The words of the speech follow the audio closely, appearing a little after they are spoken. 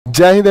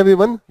Jai Hind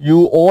everyone,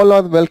 you all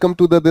are welcome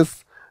to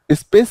this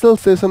special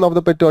session of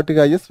the Patriotic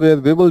IAS where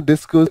we will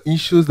discuss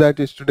issues that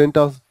students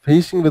are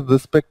facing with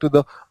respect to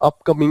the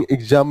upcoming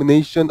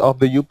examination of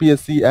the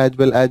UPSC as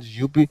well as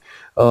UP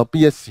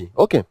PSC.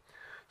 Okay.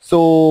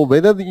 So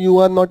whether you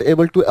are not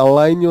able to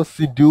align your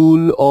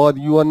schedule or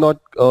you are not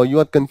you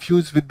are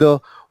confused with the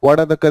what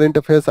are the current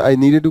affairs I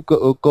needed to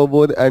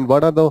cover and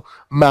what are the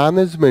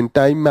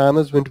time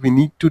management we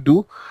need to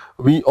do,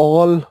 we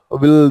all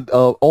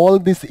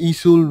these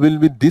issues will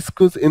be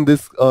discussed in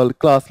this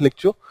class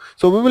lecture.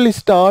 So we will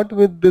start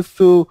with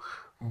this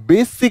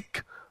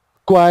basic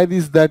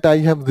queries that I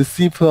have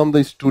received from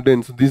the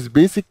students. These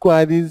basic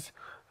queries,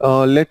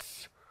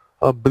 let's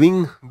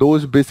bring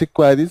those basic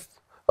queries.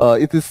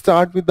 It will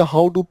start with the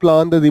how to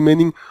plan the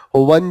remaining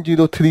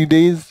 103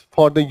 days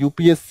for the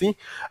UPSC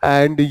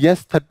and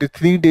yes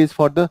 33 days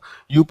for the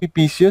UP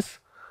PCS.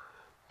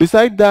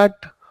 Beside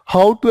that,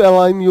 how to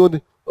align your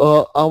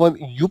our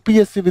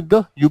UPSC with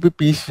the UP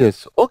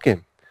PCS. Okay,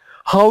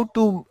 how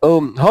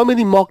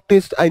many mock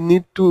tests I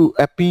need to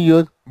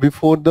appear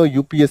before the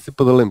UPSC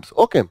prelims.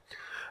 Okay,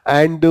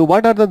 and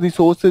what are the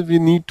resources we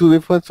need to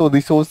refer. So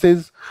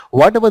resources,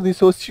 whatever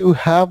resource you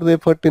have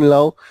referred till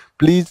now,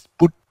 please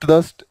put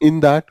trust in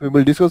that. We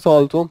will discuss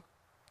also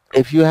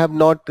if you have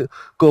not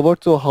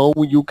covered, so how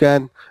you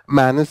can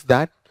manage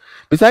that.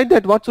 Beside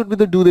that, what should be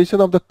the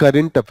duration of the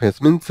current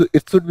affairs? Means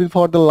it should be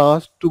for the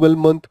last 12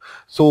 months.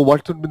 So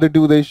what should be the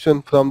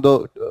duration from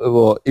the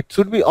it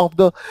should be of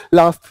the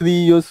last 3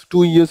 years,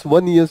 2 years,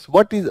 1 years.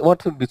 What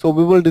should be? So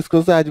we will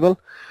discuss as well.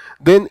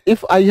 Then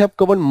if I have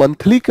covered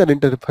monthly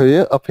current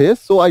affairs,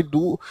 so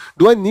do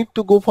I need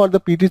to go for the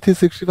PT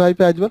 365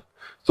 as well?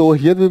 So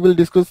here we will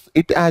discuss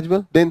it as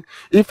well. Then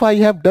if I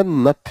have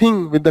done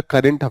nothing with the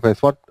current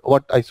affairs,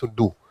 what I should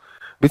do?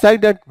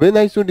 Beside that, when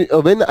I should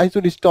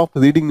stop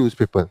reading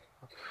newspaper?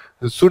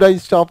 Should I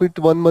stop it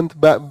 1 month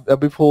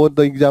before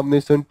the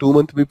examination, 2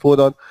 months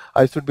before, or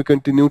I should be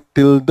continued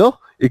till the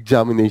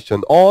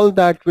examination? All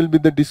that will be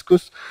the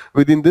discuss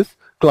within this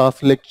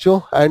class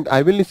lecture, and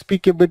I will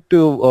speak a bit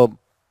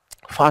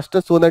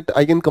faster so that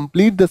I can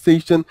complete the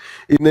session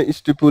in a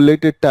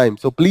stipulated time.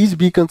 So please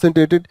be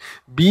concentrated,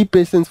 be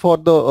patient for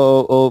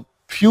the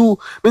few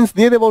means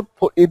near about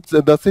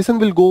the session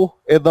will go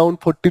around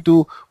 40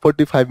 to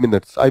 45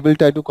 minutes. I will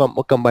try to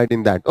combine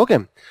in that. Okay,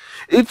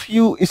 if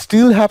you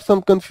still have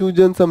some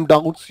confusion, some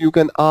doubts, you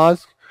can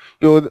ask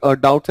your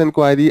doubts and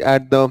query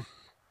at the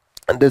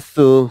this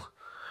a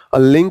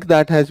link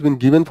that has been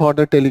given for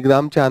the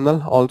Telegram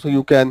channel. Also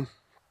you can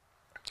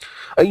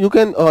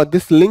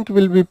this link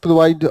will be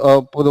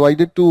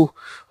provided to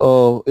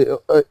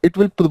it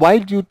will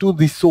provide you to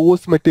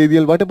resource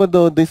material, whatever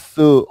this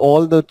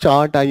all the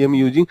chart I am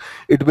using,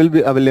 it will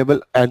be available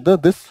at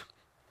this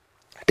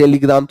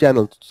Telegram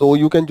channel, so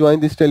you can join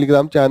this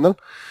Telegram channel.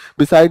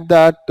 Beside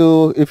that,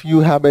 if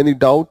you have any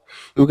doubt,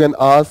 you can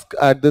ask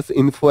at this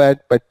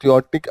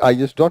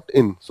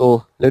info@patrioticIAS.in.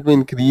 so let me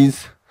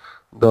increase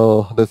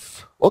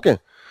this. Okay,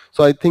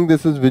 so I think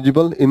this is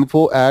visible,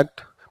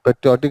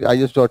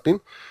 info@patrioticIAS.in.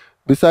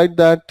 Beside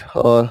that,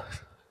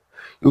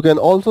 you can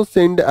also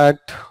send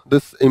at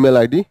this email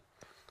ID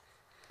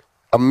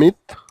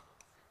Amit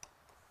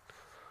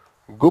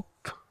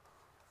Gupt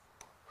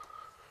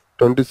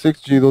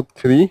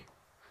 2603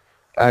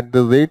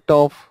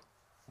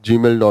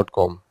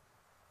 @gmail.com.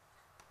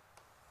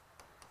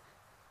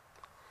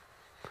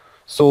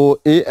 So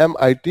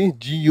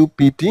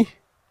AMITGUPT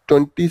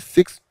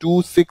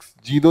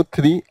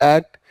 262603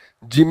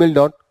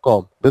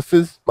 @gmail.com. This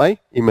is my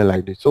email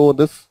ID. So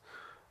this,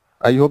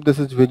 I hope this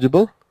is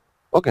visible.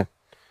 Okay,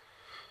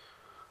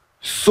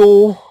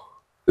 so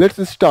let's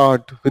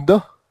start with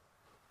the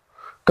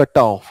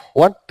cutoff.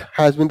 What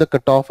has been the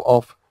cutoff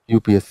of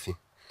UPSC?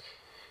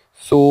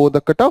 So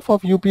the cutoff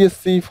of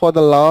UPSC for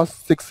the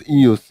last 6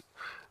 years,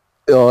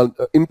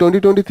 in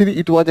 2023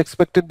 it was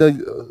expected the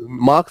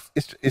marks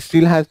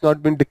still has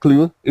not been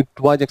declared. It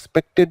was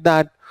expected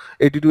that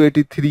 80 to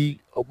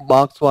 83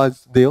 marks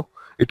was there.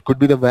 It could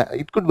be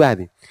it could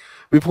vary.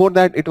 Before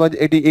that it was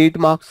 88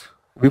 marks.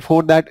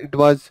 Before that it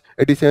was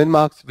 87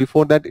 marks.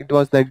 Before that it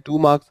was 92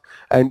 marks,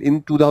 and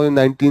in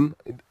 2019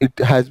 it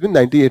has been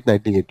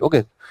 98.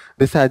 Okay,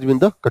 this has been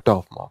the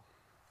cutoff mark.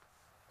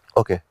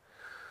 Okay,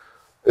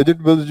 is it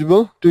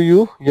visible to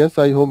you? Yes,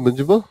 I hope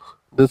visible.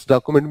 This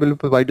document will be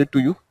provided to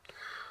you.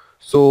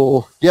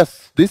 So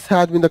yes, this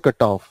has been the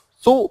cutoff.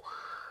 So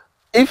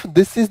if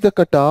this is the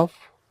cutoff,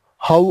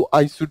 how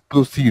I should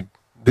proceed?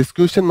 This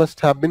question must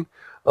have been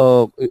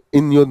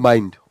in your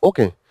mind.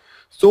 Okay,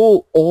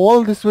 so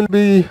all this will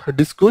be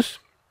discussed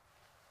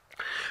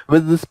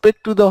with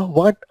respect to the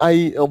what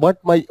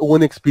my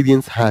own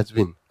experience has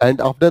been,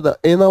 and after the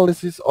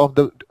analysis of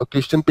the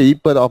question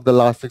paper of the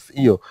last 6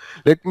 years.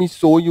 Let me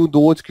show you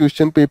those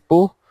question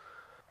paper.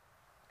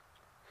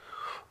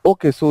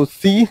 Okay, so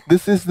see,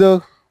 this is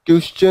the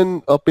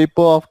question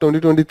paper of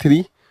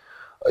 2023.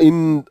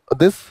 In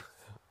this,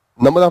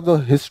 number of the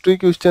history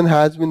question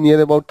has been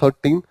near about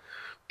 13.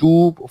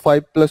 2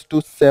 5 plus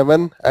 2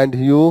 7, and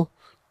here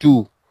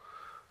 2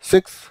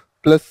 6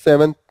 plus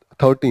 7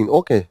 13.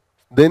 Okay,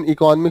 Then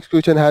economics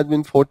question has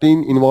been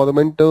 14,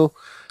 environmental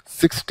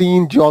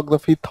 16,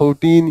 geography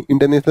 13,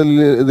 international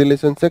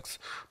relations 6,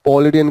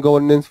 polity and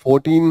governance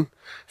 14,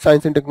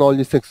 science and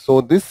technology 6.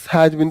 So this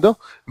has been the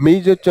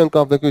major chunk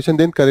of the question.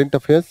 Then current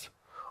affairs.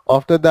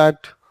 After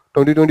that,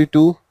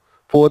 2022,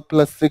 4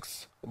 plus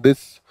 6.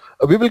 This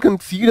we will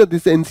consider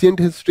this ancient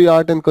history,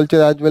 art and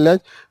culture, as well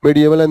as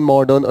medieval and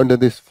modern under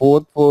this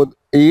 4, 4,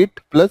 8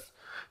 plus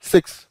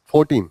 6,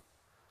 14.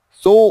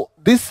 So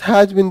this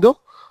has been the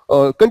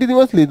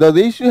continuously the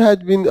ratio has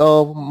been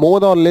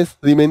more or less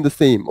remain the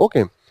same.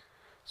 Okay,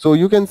 so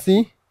you can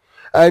see,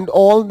 and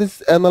all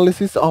this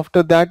analysis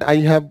after that I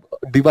have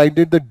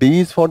divided the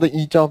days for the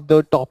each of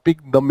the topic.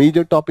 The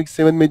major topics,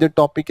 7 major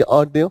topic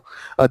are there.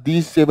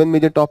 These 7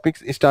 major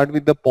topics start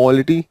with the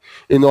polity,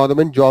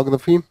 environment,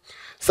 geography,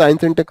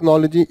 science and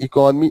technology,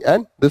 economy,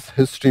 and this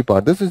history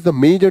part. This is the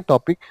major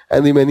topic,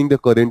 and remaining the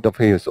current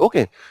affairs.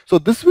 Okay, so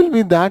this will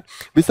be that.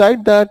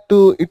 Beside that,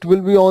 it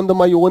will be on the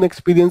my own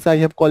experience. I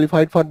have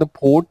qualified for the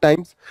 4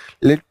 times.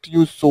 Let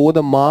you show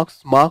the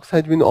marks. Marks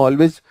has been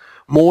always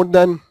more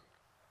than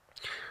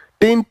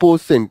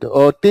 10%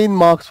 or 10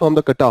 marks from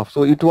the cutoff.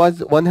 So it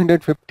was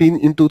 115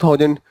 in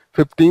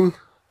 2015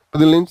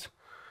 prelims.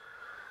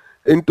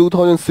 In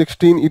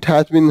 2016 it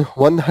has been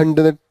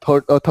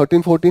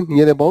 113, 14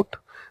 near about.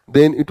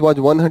 Then it was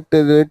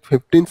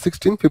 115,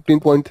 16,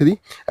 15.3,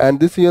 and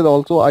this year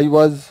also I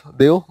was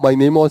there, my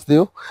name was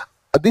there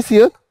this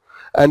year,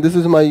 and this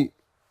is my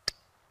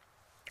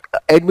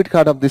admit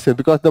card of this year,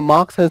 because the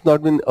marks has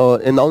not been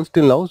announced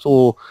till now.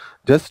 So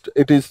just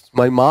it is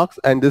my marks,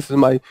 and this is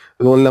my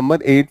roll number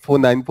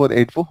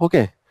 849484.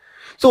 Okay,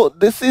 so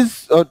this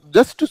is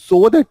just to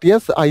show that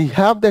yes, I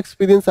have the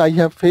experience, I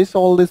have faced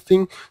all this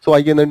thing, so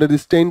I can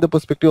understand the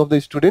perspective of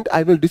the student.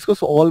 I will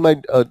discuss all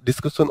my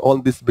discussion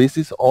on this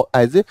basis, or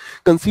as a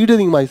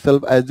considering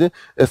myself as a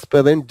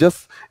aspirant,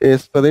 just a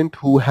aspirant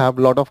who have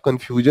lot of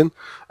confusion,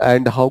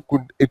 and how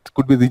could it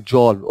could be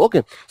resolved.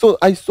 Okay, so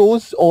I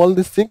chose all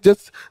this thing.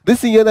 Just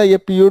this year I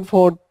appeared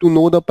for to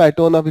know the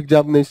pattern of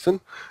examination,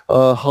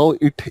 how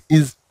it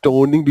is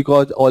turning,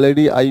 because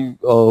already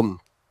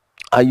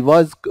I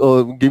was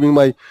giving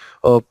my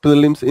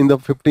prelims in the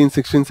 15,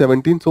 16,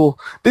 17. So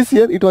this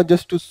year it was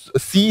just to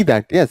see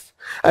that, yes.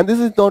 And this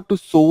is not to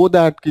show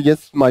that,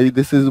 yes,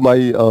 this is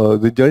my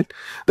result.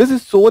 This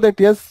is so that,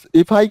 yes,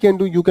 if I can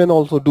do, you can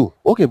also do.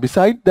 Okay,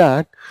 beside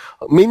that,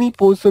 many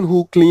person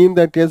who claim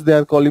that, yes, they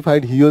are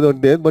qualified here or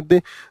there, but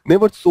they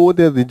never show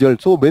their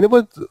result. So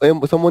whenever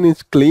someone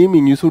is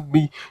claiming, you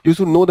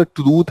should know the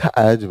truth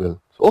as well.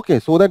 Okay,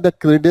 so that the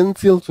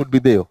credentials should be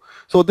there.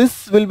 So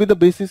this will be the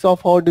basis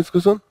of our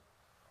discussion.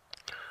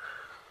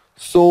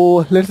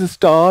 So let's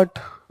start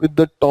with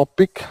the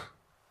topic.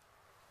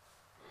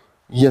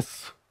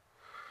 Yes.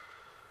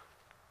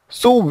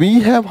 So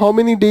we have how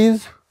many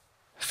days?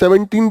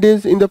 17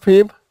 days in the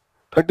Feb,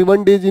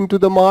 31 days into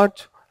the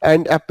March,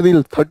 and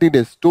April 30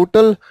 days.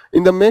 Total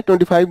in the May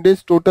 25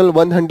 days, total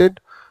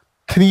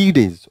 103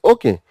 days.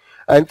 Okay.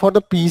 And for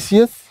the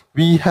PCS,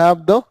 we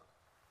have the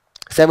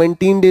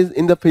 17 days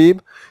in the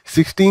Feb,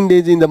 16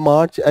 days in the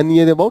March, and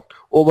near about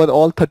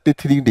overall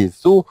 33 days.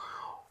 So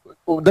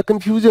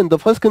the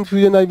first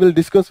confusion I will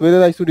discuss,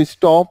 whether I should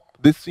stop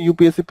this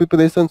UPSC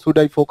preparation, should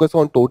I focus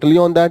on totally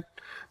on that?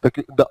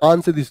 The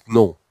answer is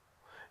no.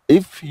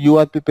 If you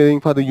are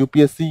preparing for the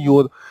UPSC,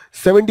 your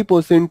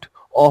 70%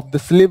 of the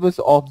syllabus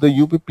of the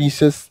UP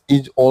PCS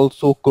is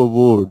also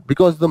covered,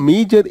 because the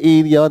major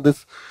area,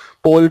 this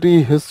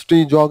polity,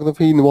 history,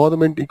 geography,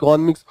 environment,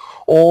 economics,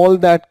 all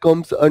that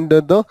comes under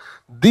the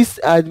this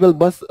as well.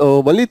 But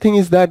only thing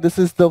is that this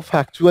is the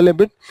factual a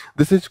bit,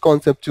 this is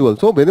conceptual.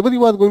 So whenever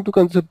you are going to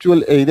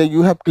conceptual area,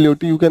 you have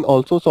clarity, you can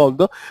also solve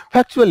the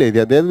factual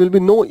area, there will be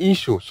no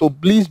issue. So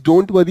please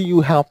don't worry,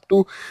 you have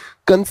to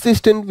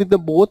consistent with the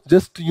both,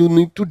 just you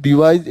need to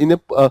divide in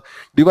a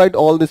divide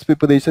all this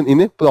preparation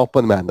in a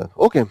proper manner.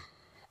 Okay,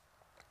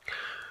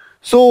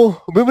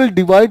 so we will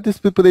divide this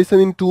preparation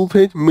in 2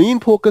 phases. Main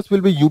focus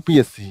will be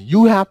UPSC.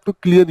 You have to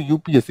clear the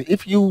UPSC.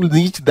 If you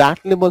reach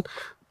that level,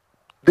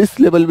 this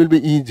level will be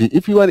easy.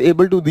 If you are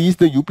able to reach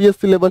the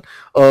UPSC level,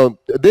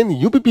 then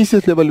UP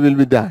PCS level will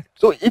be that.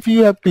 So if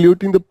you have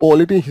cleared in the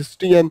polity,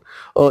 history, and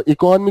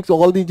economics,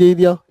 all these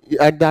area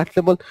at that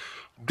level,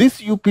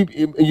 this UP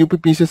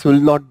PCS will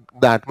not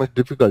that much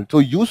difficult. So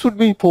you should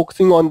be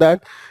focusing on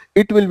that.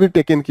 It will be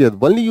taken care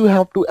of. Only you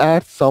have to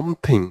add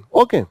something.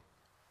 Okay.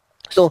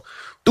 So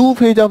 2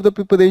 phase of the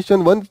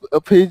preparation. One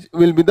phase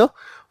will be the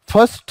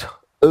first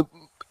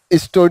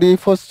study,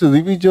 first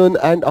revision,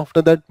 and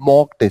after that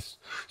mock test.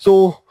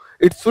 So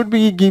it should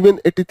be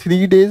given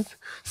 83 days.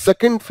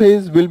 Second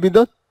phase will be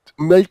the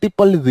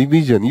multiple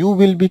revision. You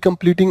will be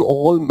completing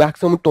all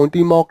maximum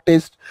 20 mock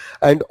tests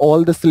and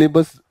all the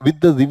syllabus with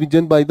the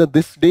revision by the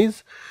this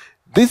days.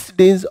 These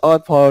days are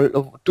for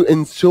to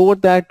ensure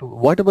that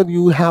whatever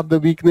you have the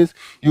weakness,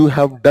 you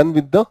have done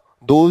with the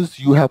those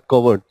you have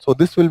covered. So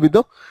this will be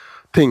the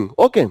thing.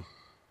 Okay,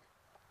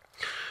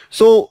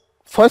 so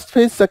first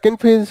phase, second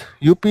phase,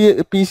 UP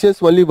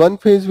PCS, only one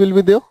phase will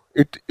be there.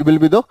 It will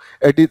be the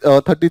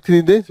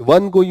 33 days.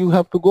 One go you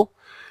have to go.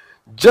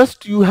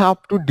 Just you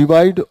have to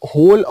divide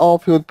whole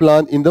of your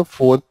plan in the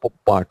four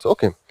parts.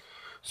 Okay,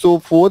 so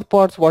four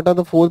parts. What are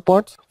the four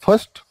parts?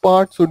 First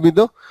part should be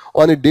the,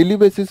 on a daily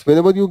basis,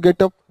 whenever you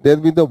get up, there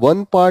will be the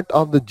one part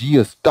of the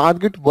GS.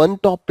 Target one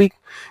topic,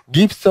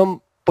 give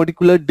some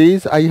particular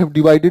days. I have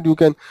divided. You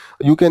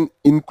can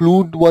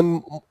include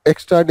one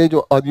extra day,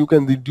 or you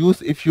can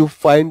reduce if you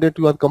find that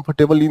you are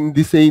comfortable in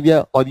this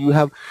area, or you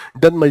have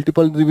done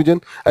multiple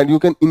revision, and you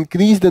can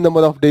increase the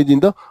number of days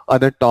in the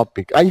other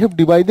topic. I have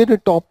divided a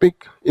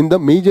topic in the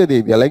major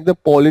area like the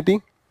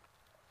polity.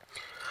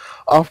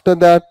 After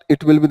that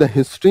it will be the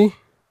history.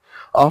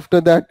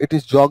 After that it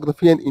is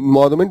geography and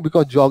environment,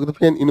 because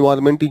geography and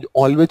environment is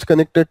always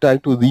connected. Try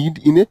to read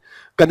in a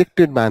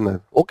connected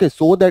manner, okay,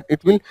 so that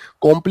it will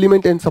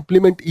complement and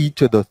supplement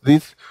each other,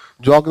 this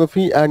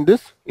geography and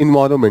this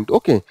environment.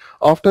 Okay,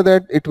 after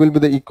that it will be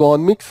the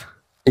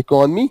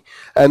economy,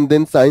 and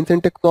then science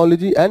and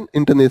technology and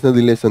international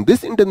relation.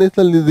 This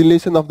international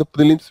relation of the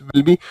prelims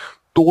will be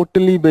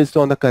totally based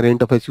on the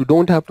current affairs. You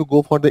don't have to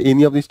go for the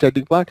any of the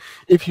static part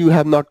if you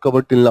have not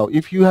covered till now.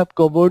 If you have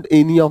covered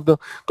any of the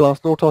class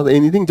notes or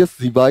anything, just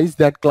revise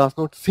that class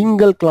note,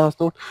 single class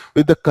note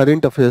with the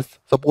current affairs,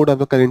 support of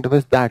the current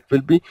affairs. That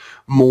will be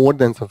more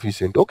than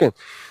sufficient. Okay,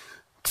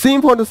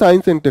 same for the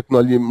science and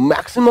technology.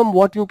 Maximum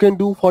what you can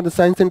do for the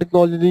science and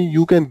technology,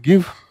 you can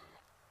give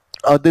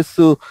this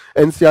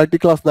NCRT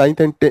class 9th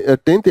and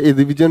 10th a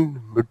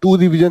revision, two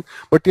revision.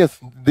 But yes,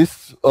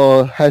 this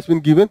has been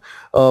given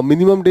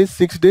minimum days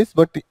 6 days,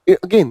 but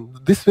again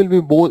this will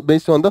be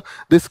based on the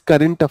this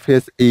current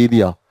affairs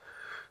area.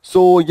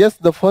 So yes,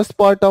 the first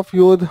part of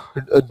your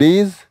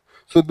days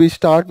should be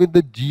start with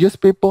the GS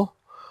paper.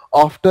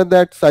 After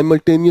that,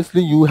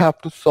 simultaneously you have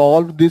to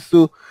solve this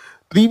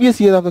previous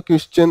year of the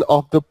question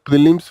of the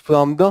prelims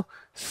from the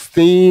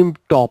same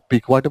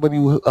topic, whatever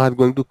you are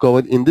going to cover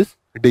in this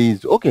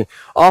days. Okay,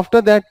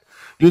 after that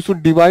you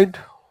should divide.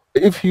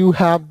 If you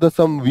have the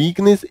some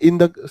weakness in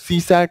the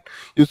CSAT,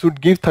 you should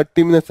give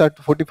 30 minutes at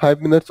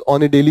 45 minutes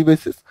on a daily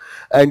basis,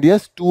 and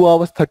yes, 2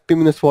 hours 30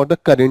 minutes for the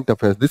current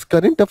affairs. This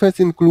current affairs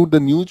include the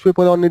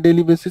newspaper on a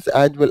daily basis,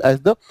 as well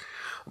as the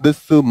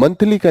this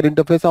monthly current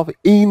affairs of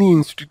any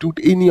institute,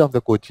 any of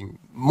the coaching.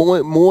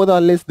 More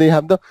or less they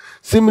have the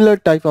similar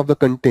type of the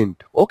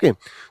content. Okay,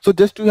 so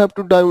just you have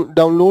to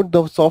download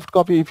the soft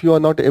copy if you are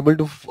not able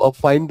to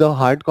find the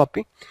hard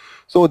copy.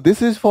 So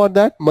this is for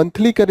that.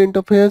 Monthly current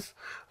affairs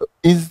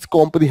is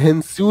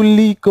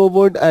comprehensively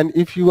covered, and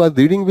if you are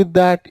reading with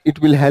that, it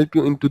will help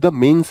you into the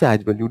mains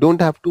as well. You don't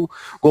have to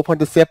go for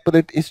the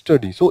separate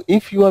study. So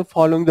if you are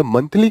following the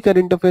monthly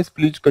current affairs,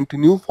 please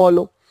continue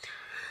follow.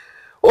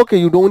 Okay,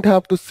 you don't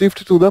have to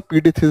shift to the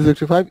PT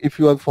 365 if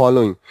you are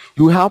following.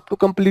 You have to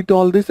complete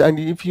all this, and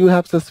if you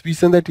have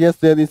suspicion that yes,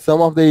 there is some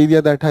of the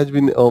area that has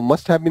been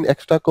must have been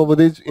extra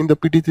coverage in the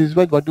PT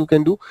 365, what you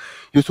can do,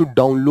 you should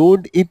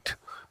download it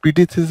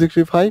PT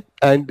 365,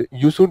 and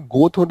you should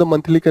go through the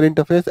monthly current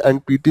affairs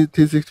and PT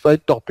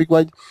 365 topic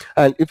wise.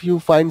 And if you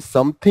find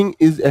something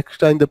is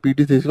extra in the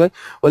PT 365,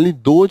 only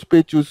those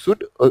page you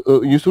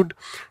should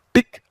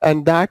tick,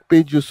 and that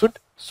page you should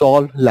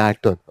solve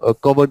later,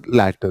 covered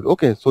later.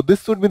 Okay, so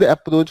this should be the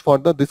approach for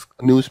the this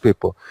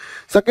newspaper.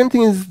 Second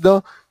thing is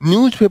the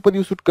newspaper.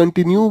 You should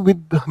continue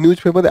with the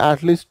newspaper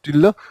at least till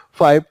the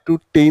 5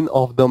 to 10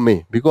 of the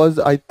May, because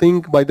I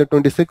think by the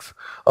 26th,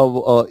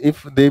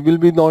 if they will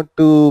be not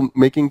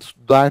making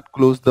that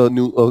close the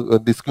new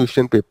this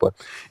question paper,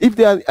 if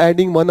they are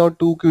adding one or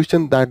two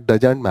questions, that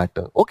doesn't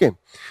matter. Okay,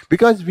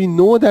 because we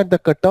know that the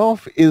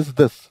cutoff is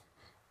this.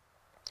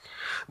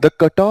 The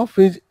cutoff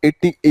is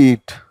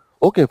 88.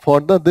 Okay, for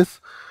the this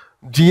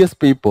GS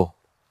paper.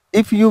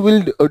 If you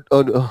will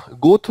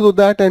go through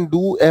that and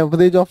do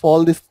average of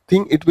all this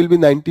thing, it will be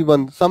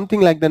 91, something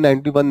like the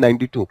 91,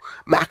 92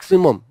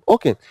 maximum.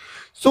 Okay,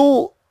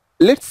 so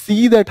let's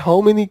see that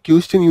how many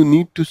questions you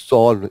need to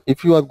solve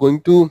if you are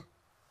going to.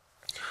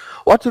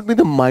 What should be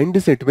the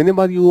mindset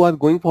whenever you are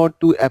going for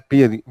to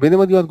appear?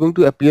 Whenever you are going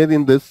to appear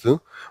in this,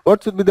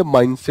 what should be the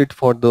mindset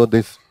for the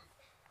this?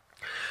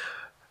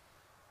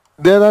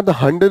 There are the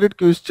 100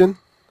 question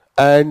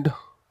and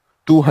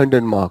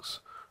 200 marks,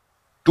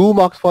 2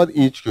 marks for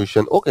each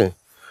question. Okay,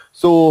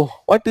 so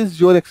what is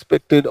your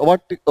expected,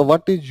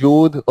 what is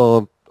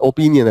your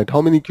opinion at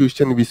how many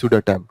questions we should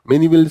attempt?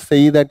 Many will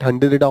say that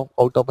 100 out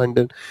of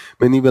 100,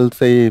 many will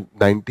say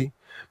 90,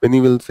 many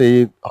will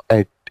say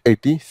at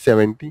 80,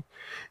 70.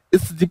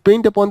 It's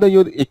depend upon the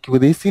your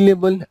accuracy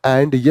level,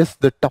 and yes,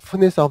 the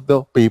toughness of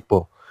the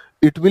paper.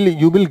 It will,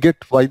 you will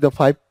get by the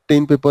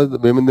 5-10 papers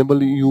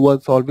whenever you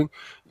are solving,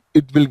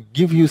 it will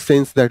give you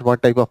sense that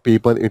what type of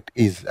paper it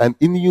is. And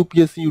in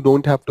UPSC you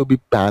don't have to be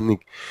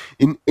panic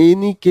in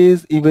any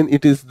case. Even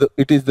it is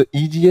the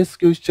easiest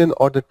question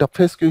or the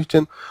toughest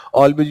question,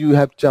 always you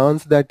have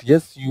chance that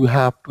yes, you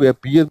have to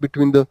appear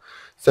between the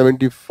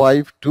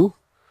 75 to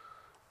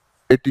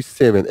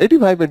 87,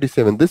 85,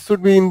 87. This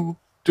should be in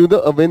to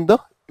the when the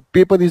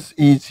paper is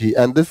easy,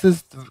 and this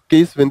is the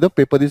case when the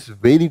paper is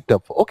very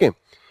tough. Okay,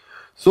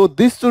 So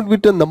this should be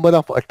the number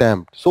of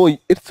attempts. So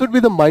it should be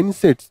the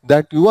mindsets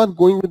that you are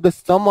going with the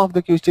sum of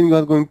the question you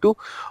are going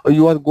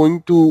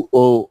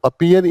to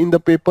appear in the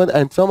paper,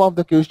 and some of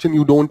the question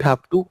you don't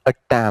have to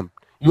attempt.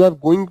 You are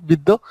going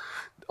with the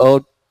uh,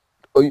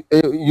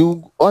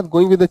 you are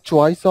going with the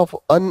choice of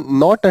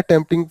not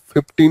attempting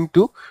 15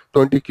 to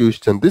 20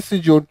 questions. This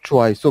is your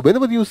choice. So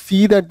whenever you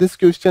see that this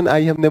question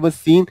I have never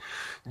seen,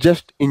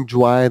 just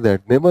enjoy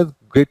that. Never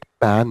get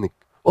panic.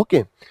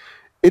 Okay,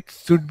 it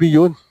should be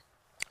your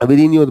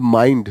within your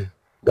mind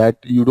that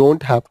you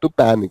don't have to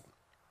panic.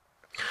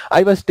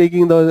 I was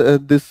taking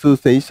the this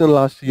session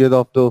last year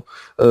of the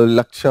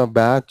Laksha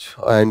batch,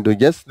 and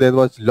yes, there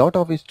was lot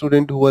of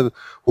students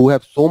who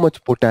have so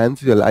much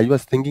potential. I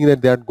was thinking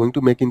that they are going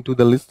to make into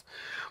the list,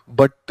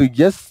 but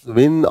yes,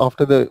 when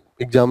after the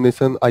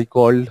examination I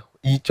called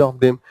each of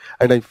them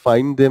and I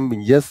find them,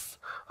 yes,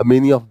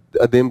 many of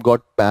them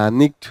got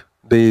panicked.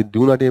 They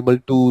do not able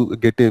to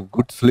get a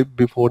good sleep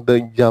before the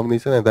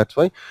examination, and that's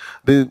why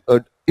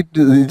it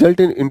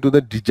resulted into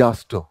the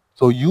disaster.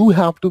 So you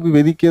have to be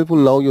very careful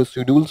now. Your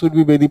schedule should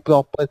be very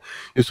proper.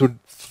 You should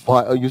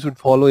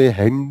follow a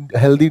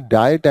healthy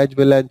diet as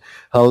well as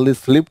healthy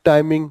sleep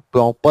timing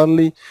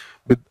properly.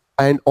 With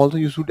and also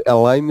you should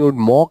align your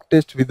mock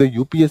test with the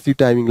UPSC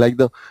timing, like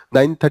the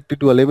 9:30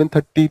 to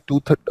 11:30,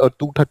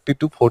 2:30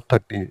 to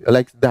 4:30,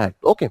 like that.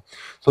 Okay,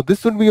 so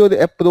this should be your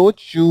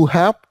approach. You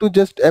have to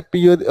just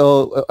appear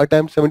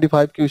attempt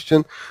 75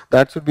 question.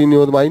 That should be in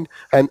your mind.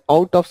 And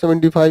out of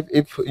 75,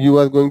 if you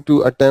are going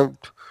to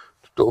attempt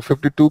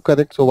 52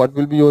 correct, so what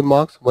will be your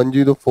marks?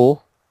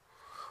 104.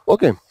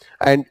 Okay,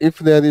 and if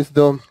there is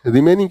the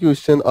remaining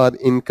question are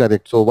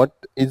incorrect, so what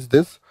is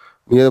this?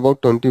 Near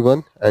about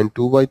 21, and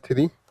 2 by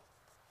 3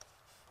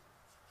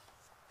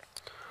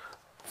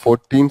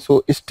 14.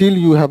 So still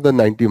you have the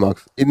 90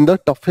 marks. In the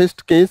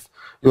toughest case,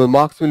 your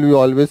marks will be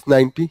always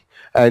 90,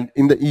 and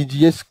in the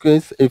easiest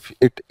case, if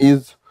it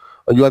is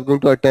you are going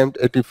to attempt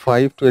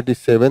 85 to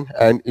 87,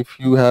 and if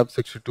you have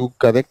 62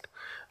 correct,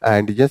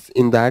 and yes,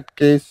 in that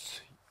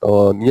case,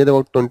 near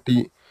about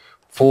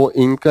 24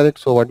 incorrect,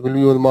 so what will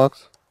be your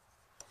marks?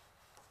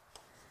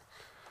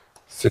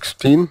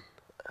 16,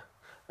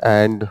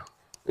 and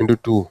into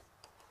 2,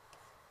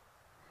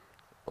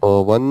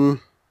 1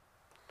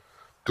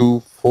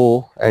 2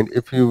 4, and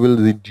if you will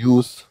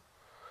reduce,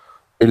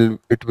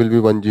 it will be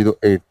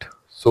 108.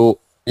 So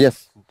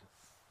yes,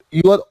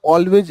 you are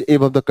always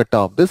above the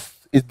cutoff.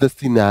 This is the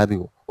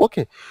scenario.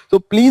 Okay, so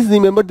please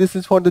remember, this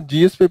is for the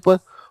GS paper.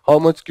 How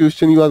much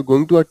question you are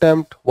going to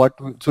attempt, what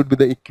should be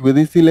the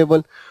accuracy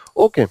level.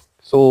 Okay,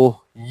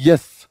 so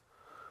yes,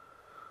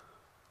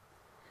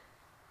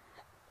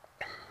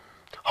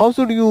 how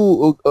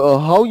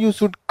you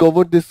should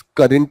cover this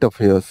current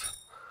affairs.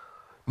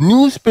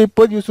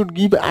 Newspaper, you should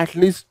give at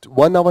least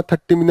 1 hour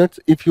 30 minutes.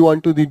 If you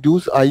want to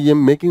reduce, I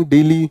am making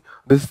daily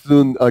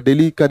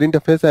daily current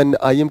affairs, and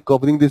I am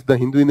covering this the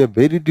Hindu in a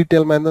very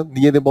detailed manner.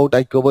 Near about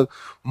I cover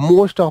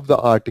most of the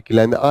article,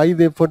 and I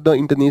refer the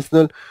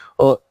international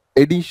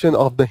edition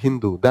of the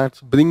Hindu.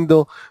 That's bring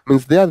the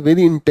means they are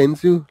very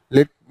intensive.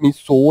 Let me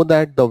show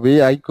that the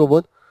way I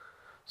cover.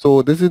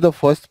 So this is the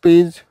first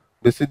page,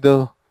 this is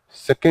the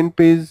second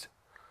page,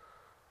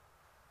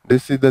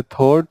 this is the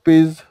third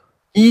page.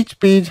 Each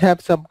page have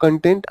some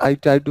content I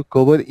try to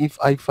cover. If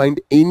I find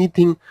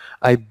anything,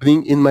 I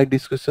bring in my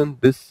discussion.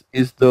 This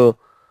is the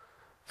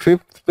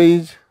fifth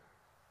page.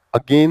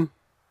 Again,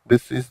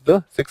 this is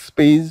the sixth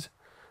page.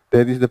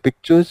 There is the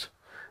pictures.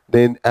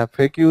 Then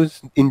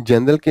FAQs. In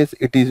general case,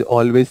 it is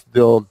always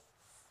the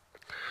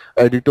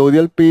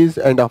editorial page,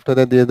 and after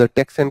that there is the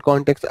text and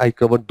context. I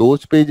cover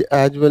those page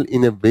as well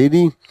in a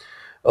very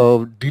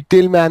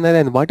detailed manner,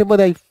 and whatever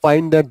I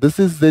find that this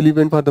is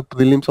relevant for the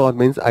prelims or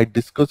mains, I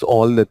discuss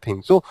all the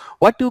things. So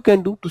what you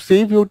can do to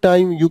save your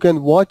time, you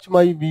can watch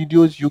my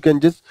videos. You can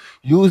just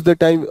use the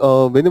time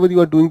whenever you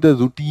are doing the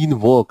routine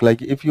work,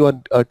 like if you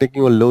are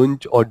taking a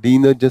lunch or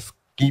dinner, just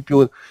keep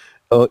your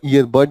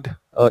earbud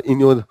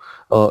in your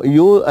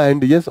ear,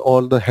 and yes,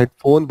 all the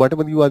headphone,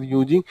 whatever you are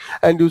using,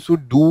 and you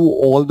should do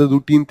all the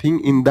routine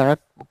thing in that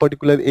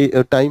particular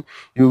time.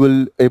 You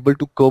will able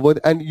to cover,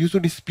 and you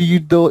should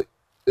speed the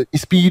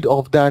speed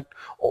of that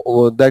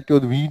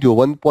your video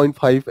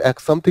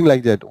 1.5x, something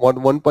like that,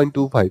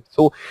 1.25.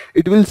 So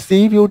it will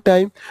save your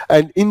time,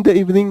 and in the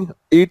evening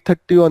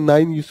 8:30 or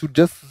 9, you should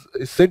just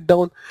sit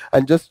down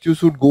and just you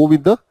should go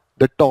with the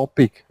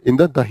topic in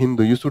the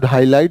Hindu. You should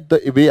highlight the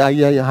way I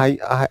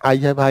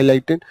have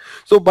highlighted.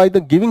 So by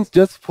the giving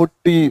just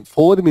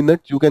 44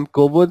 minutes, you can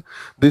cover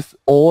this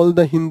all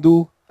the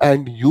Hindu,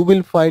 and you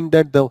will find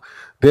that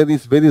there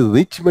is very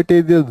rich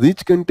material,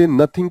 rich content.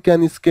 Nothing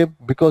can escape,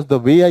 because the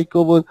way I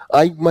cover,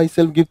 I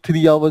myself give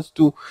 3 hours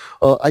to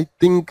I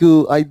think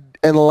I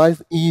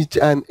analyze each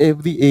and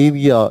every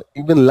area,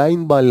 even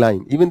line by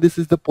line. Even this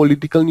is the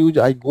political news,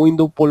 I go in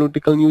the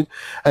political news,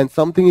 and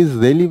something is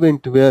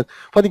relevant where,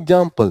 for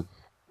example,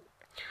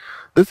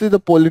 this is the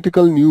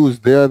political news.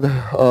 There,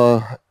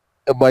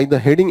 by the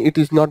heading, it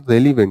is not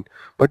relevant.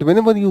 But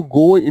whenever you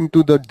go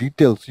into the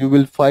details, you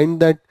will find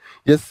that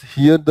yes,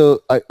 here the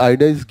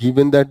idea is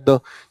given that the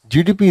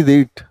GDP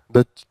rate,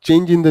 the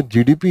change in the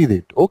GDP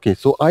rate. Okay,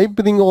 so I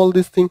bring all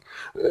this thing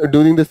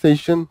during the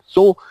session.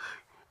 So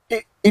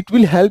it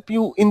will help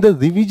you in the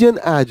revision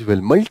as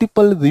well,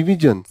 multiple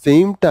revision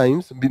same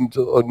times.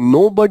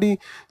 Nobody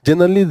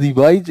generally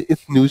revise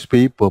its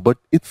newspaper, but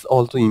it's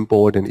also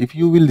important. If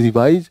you will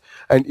revise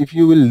and if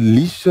you will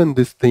listen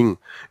this thing,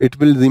 it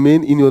will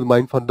remain in your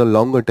mind for the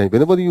longer time.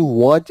 Whenever you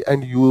watch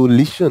and you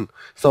listen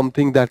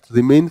something, that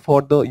remain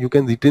for the, you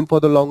can retain for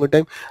the longer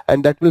time,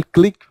 and that will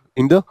click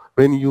in the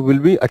when you will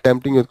be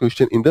attempting your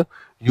question in the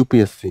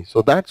UPSC.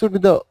 So that should be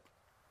the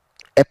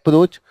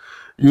approach.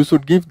 You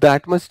should give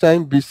that much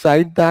time.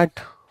 Beside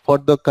that, for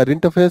the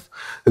current affairs,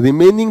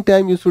 remaining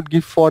time you should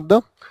give for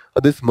the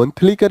this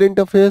monthly current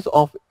affairs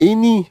of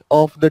any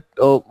of the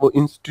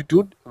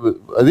institute,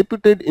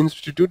 reputed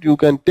institute you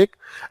can take,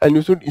 and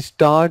you should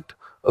start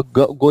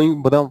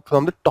going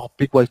from the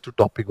topic wise to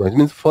topic wise.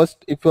 Means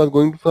first, if you are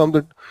going from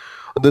the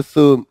this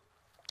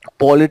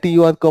polity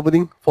you are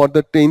covering for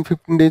the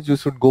 10-15 days, you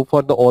should go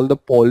for the all the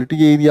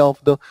polity area of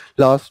the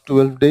last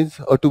 12 days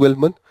or 12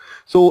 months.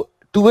 So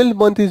 12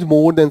 months is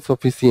more than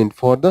sufficient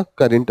for the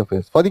current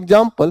affairs. For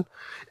example,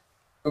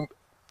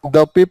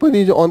 the paper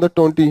is on the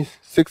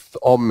 26th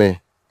of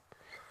May.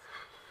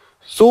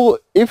 So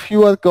if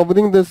you are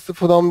covering this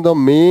from the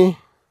May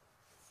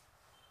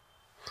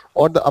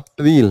or the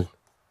April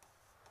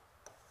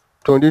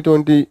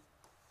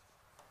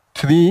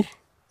 2023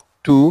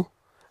 to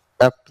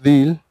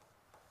April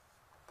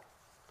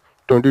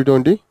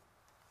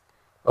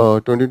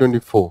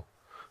 2024.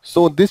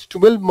 So this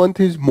 12 month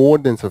is more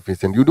than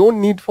sufficient. You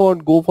don't need for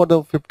go for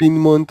the 15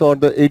 month or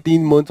the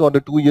 18 months or the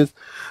 2 years.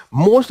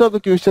 Most of the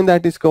question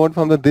that is covered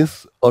from the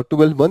this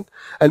 12 month,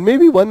 and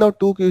maybe one or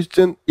two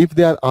question if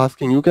they are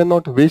asking. You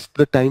cannot waste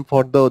the time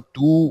for the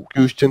two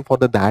question for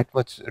the that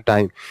much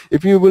time.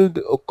 If you will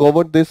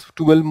cover this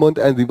 12 month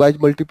and revise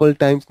multiple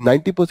times,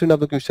 90%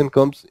 of the question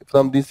comes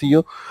from this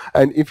year.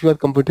 And if you are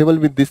comfortable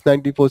with this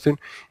 90%,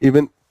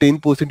 even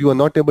 10% you are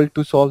not able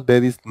to solve,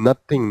 there is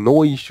nothing,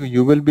 no issue,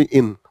 you will be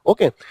in.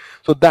 Okay,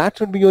 so that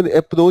should be your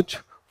approach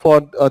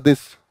for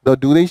this, the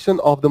duration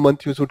of the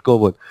month you should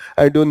cover.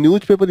 And your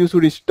newspaper you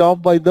should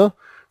stop by the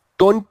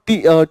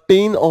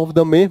 10 of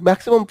the May,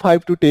 maximum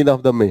 5 to 10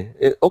 of the May.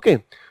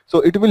 Okay,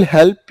 so it will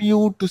help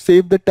you to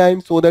save the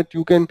time so that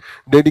you can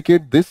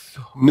dedicate this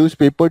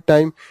newspaper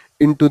time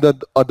into the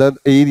other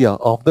area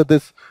of the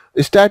this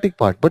static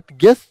part. But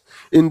yes,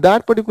 in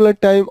that particular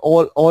time,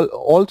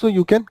 also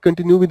you can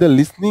continue with the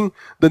listening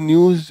the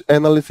news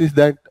analysis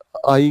that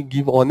I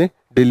give on a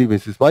daily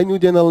basis. My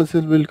news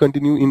analysis will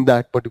continue in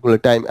that particular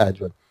time as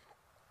well.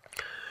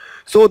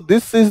 So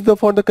this is the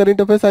for the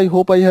current affairs. I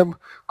hope I have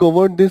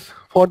covered this.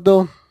 For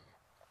the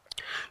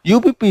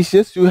UP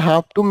PCS, you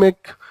have to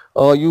make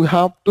you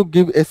have to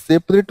give a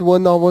separate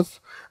 1 hours,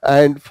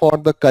 and for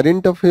the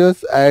current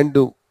affairs,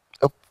 and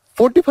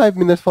 45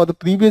 minutes for the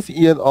previous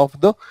year of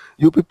the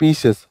UP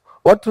PCS.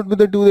 What should be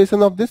the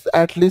duration of this?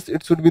 At least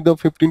it should be the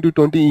 15 to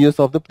 20 years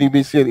of the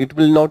previous year. It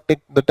will not take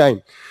the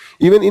time.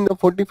 Even in the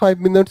 45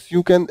 minutes,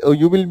 you can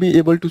you will be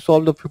able to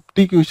solve the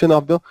 50 question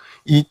of the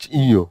each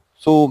year.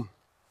 So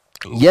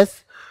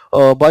yes,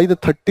 by the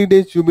 30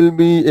 days you will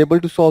be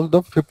able to solve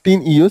the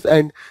 15 years,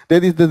 and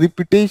there is the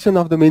repetition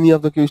of the many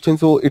of the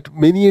questions. So it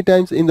many a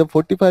times in the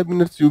 45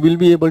 minutes you will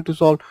be able to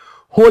solve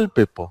whole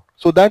paper.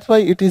 So that's why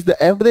it is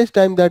the average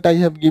time that I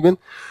have given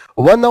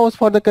 1 hour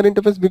for the current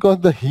affairs, because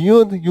the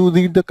here you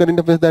read the current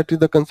affairs that is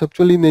the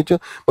conceptual in nature,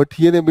 but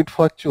here a bit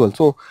factual.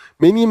 So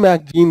many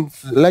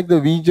magazines like the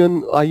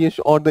Vision IAS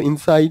or the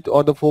Insight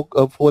or the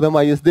Forum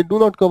IAS, they do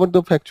not cover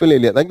the factual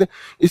area, like the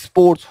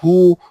sports,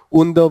 who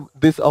won the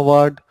this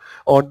award,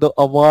 or the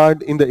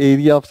award in the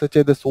area of such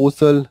as the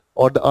social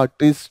or the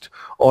artist,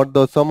 or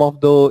the some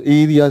of the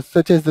areas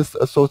such as this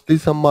Soti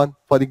Samman,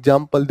 for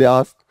example, they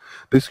ask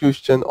this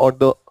question, or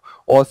the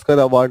Oscar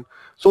award.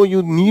 So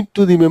you need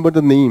to remember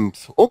the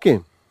names.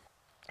 Okay,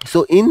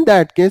 so in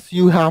that case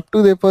you have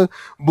to refer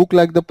book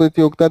like the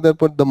Pratyogta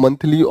Darpan, the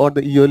monthly or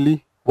the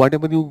yearly,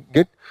 whatever you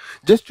get.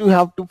 Just you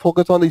have to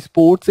focus on the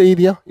sports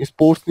area.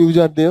 Sports news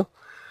are there,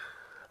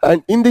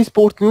 and in the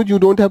sports news you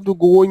don't have to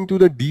go into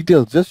the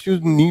details. Just you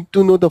need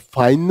to know the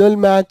final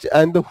match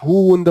and the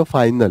who won the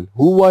final,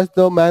 who was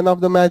the man of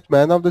the match,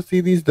 man of the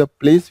series, the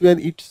place where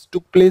it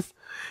took place.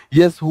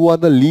 Yes, who are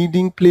the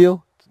leading player.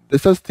 The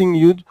such thing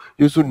you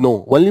should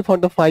know. Only for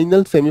the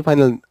final,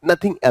 semi-final,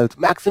 nothing else.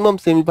 Maximum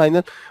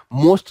semi-final.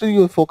 Mostly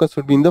your focus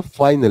should be in the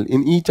final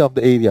in each of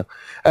the area.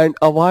 And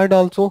award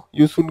also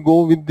you should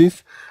go with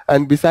this.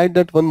 And beside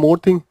that, one more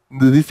thing,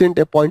 the recent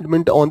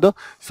appointment on the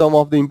some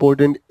of the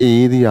important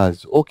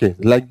areas. Okay,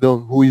 like the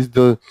who is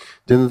the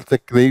general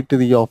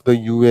secretary of the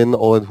UN,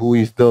 or who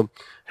is the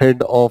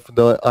head of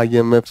the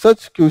IMF.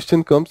 Such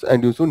question comes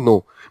and you should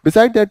know.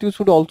 Beside that, you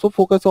should also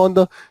focus on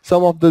the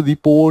some of the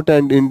report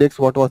and index.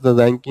 What was the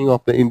ranking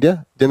of the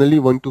India? Generally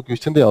 1-2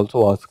 question they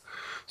also ask.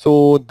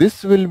 So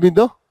this will be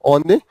the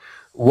on the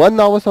 1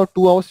 hours or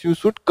 2 hours you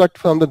should cut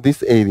from the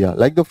this area.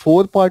 Like the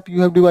 4 part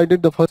you have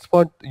divided. The first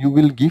part you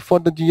will give for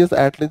the GS,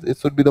 at least it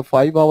should be the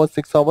 5 hours,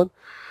 6 hours.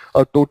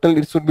 total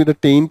it should be the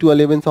 10 to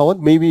 11 hours.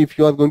 Maybe if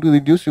you are going to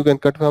reduce, you can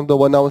cut from the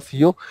 1 hours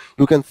here,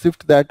 you can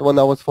shift that 1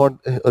 hours for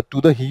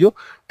to the here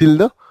till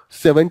the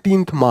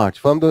 17th March.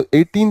 From the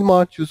 18th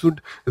March you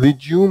should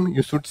resume,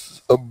 you should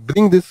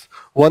bring this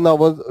 1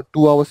 hour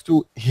 2 hours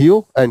to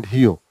here and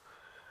here.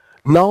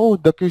 Now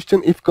the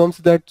question if comes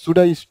that should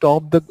I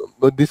stop the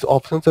this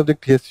option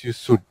subject? Yes, you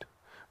should,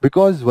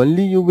 because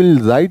only you will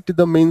write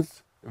the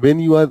mains when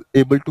you are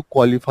able to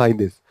qualify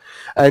this.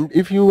 And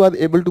if you are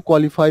able to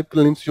qualify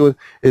prelims, your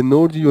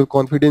energy, your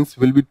confidence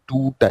will be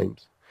 2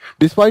 times.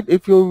 Despite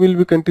if you will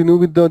be continue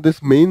with the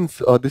this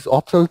mains this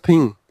optional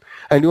thing,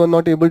 and you are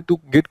not able to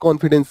get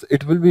confidence,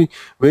 it will be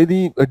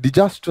very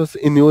disastrous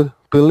in your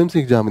prelims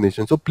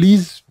examination. So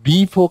please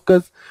be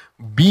focused,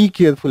 be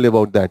careful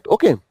about that.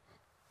 Okay.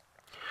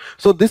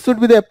 So this should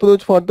be the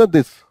approach for the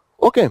this.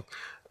 Okay,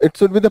 it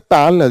should be the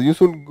parallel. You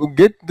should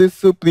get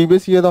this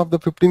previous year of the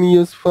 15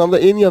 years from the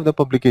any of the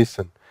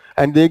publication,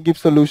 and they give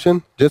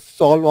solution. Just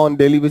solve on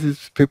daily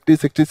basis 50,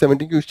 60,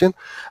 70 question,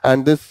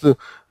 and this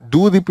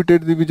do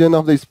repeated revision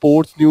of the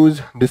sports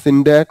news, this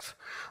index,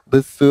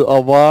 this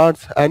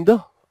awards, and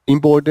the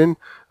important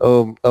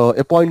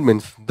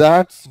appointments.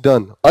 That's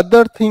done.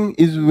 Other thing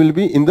is will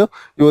be in the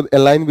your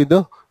align with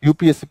the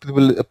UPSC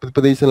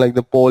preparation, like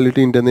the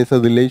polity,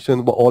 international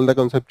relations, all the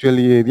conceptual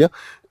area.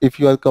 If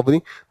you are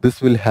covering,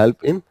 this will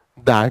help in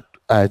that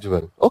as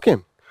well. Okay.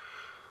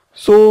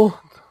 So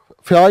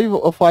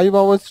 5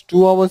 hours,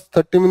 2 hours,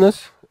 30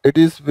 minutes. It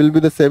is will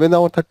be the 7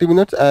 hour 30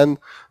 minutes, and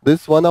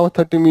this 1 hour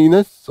 30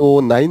 minutes. So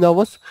 9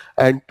 hours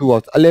and 2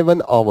 hours,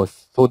 11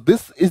 hours. So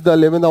this is the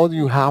 11 hours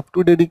you have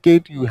to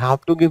dedicate, you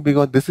have to give,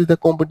 because this is the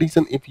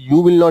competition. If you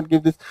will not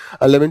give this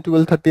 11,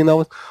 12, 13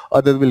 hours,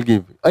 others will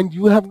give, and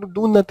you have to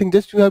do nothing.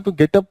 Just you have to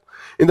get up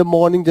in the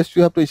morning. Just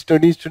you have to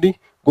study,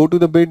 go to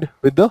the bed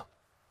with the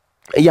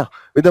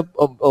with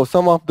the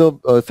some of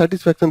the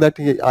satisfaction that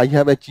I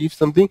have achieved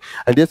something,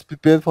 and just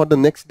prepare for the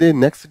next day.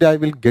 Next day I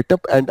will get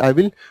up and I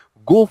will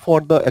go for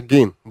the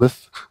again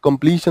this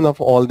completion of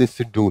all this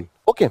schedule.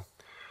 Okay.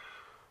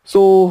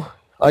 So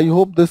I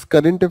hope this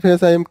current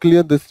affairs I am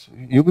clear, this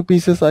UP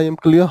pieces I am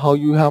clear how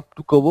you have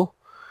to cover.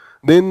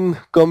 Then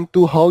come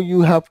to how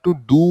you have to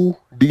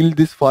deal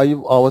this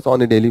 5 hours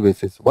on a daily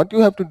basis. What you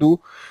have to do,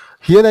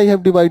 here I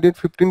have divided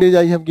 15 days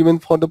I have given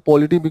for the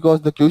polity,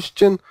 because the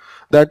question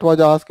that was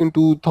asked in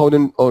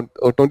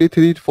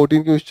 2023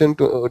 14 question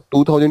to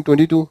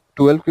 2022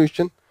 12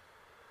 question.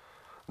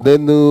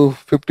 Then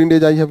 15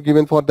 days I have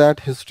given for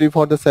that. History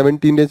for the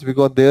 17 days,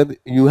 because there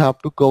you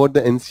have to cover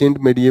the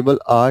ancient medieval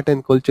art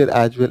and culture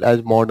as well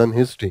as modern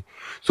history.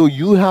 So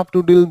you have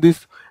to deal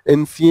this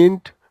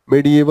ancient,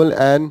 medieval,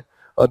 and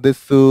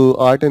this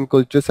art and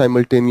culture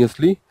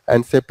simultaneously,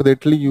 and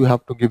separately you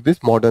have to give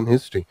this modern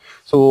history.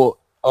 So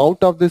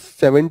out of this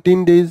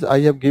 17 days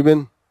I have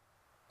given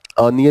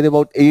near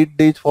about 8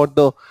 days for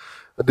the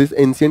this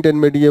ancient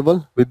and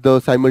medieval with the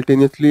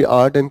simultaneously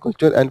art and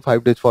culture, and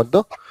 5 days for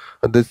the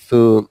this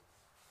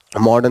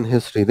modern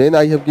history. Then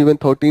I have given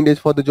 13 days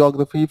for the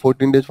geography,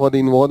 14 days for the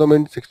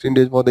environment, 16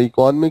 days for the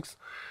economics,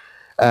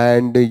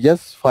 and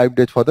yes, 5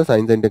 days for the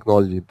science and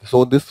technology.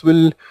 So this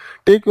will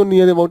take you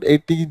near about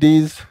 80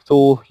 days.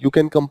 So you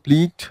can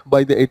complete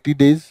by the 80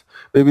 days.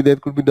 Maybe there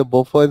could be the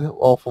buffer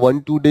of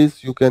 1-2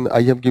 days. You can,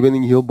 I have given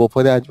in here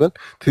buffer as well,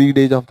 3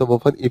 days of the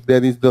buffer. If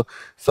there is the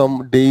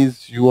some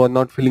days you are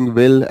not feeling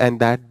well, and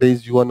that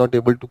days you are not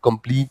able to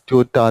complete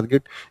your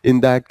target,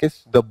 in that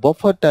case the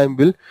buffer time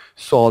will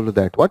solve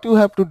that. What you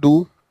have to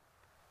do,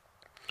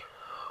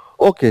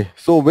 okay,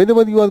 so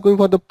whenever you are going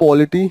for the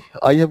polity,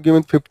 I have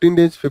given 15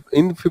 days.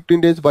 In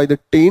 15 days, by the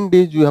 10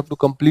 days, you have to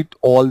complete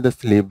all the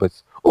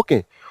syllabus.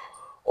 Okay,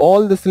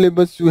 all the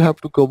syllabus you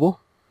have to cover.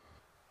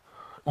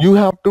 You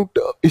have to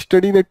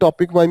study in a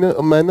topic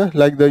manner,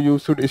 like the you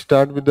should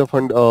start with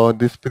the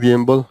this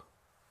preamble.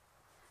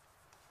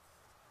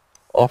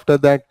 After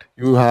that,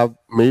 you have,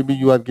 maybe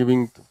you are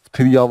giving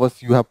 3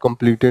 hours you have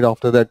completed.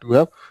 After that, you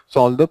have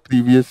solved the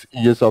previous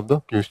years of the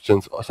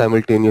questions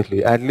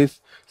simultaneously. At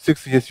least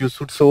 6 years you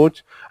should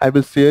search. I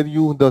will share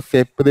you the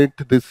separate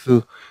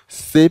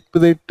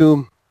separate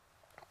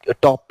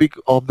topic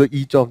of the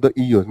each of the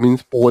years.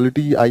 Means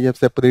polity I have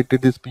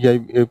separated, this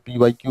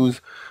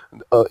PYQs,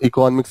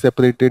 economics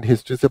separated,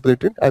 history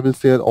separated. I will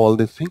share all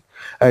this thing,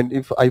 and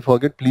if I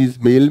forget, please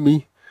mail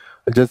me,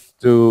 just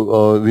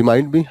to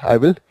remind me. I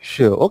will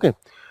share. Okay.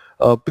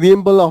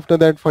 Preamble, after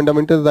that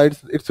fundamental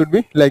rights, it should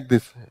be like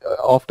this.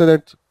 After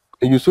that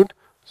you should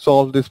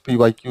solve this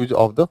PYQs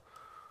of the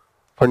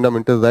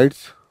fundamental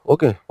rights.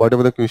 Okay,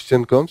 whatever the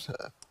question comes,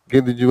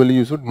 usually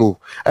you should move,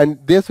 and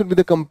there should be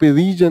the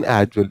comparison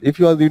as well. If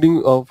you are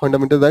reading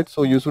fundamental rights,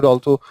 so you should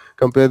also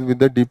compare with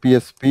the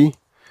DPSP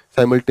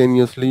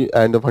simultaneously,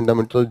 and the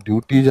fundamental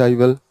duties as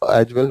well.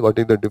 What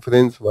is the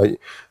difference? Why?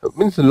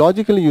 Means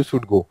logically you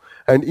should go,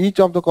 and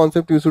each of the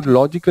concept you should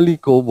logically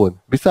cover.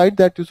 Beside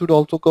that, you should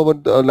also cover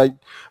the, like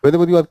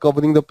whenever you are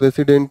covering the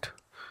president,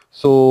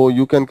 so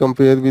you can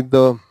compare with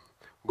the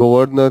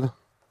governor.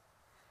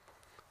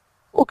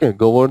 Okay,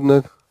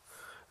 governor,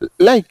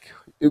 like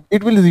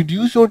it will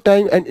reduce your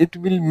time and it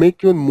will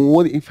make you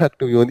more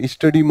effective, your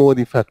study more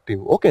effective.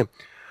 Okay,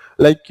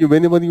 like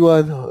whenever you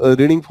are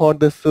reading for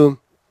this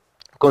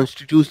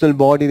constitutional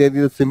body, there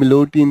is a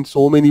similarity in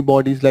so many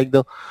bodies like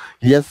the,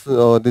 yes,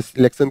 this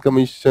election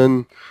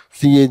commission,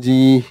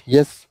 CAG,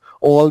 yes,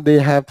 all they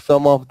have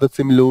some of the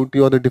similarity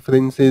or the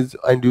differences,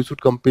 and you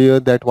should compare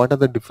that what are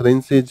the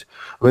differences.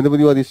 Whenever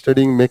you are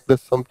studying, make the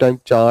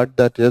sometime chart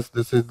that yes,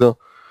 this is the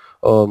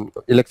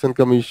election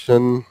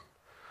commission,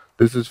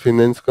 this is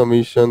finance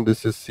commission,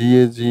 this is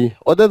CAG,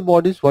 other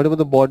bodies, whatever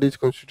the bodies,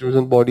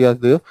 constitution body are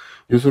there,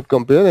 you should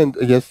compare. And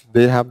yes,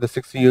 they have the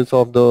 6 years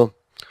of the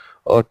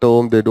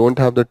term, they don't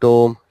have the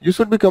term. You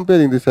should be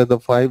comparing this as the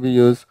 5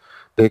 years.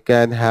 They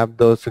can have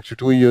the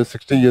 62 years,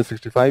 60 years,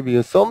 65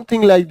 years,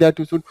 something like that.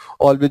 You should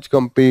always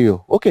compare.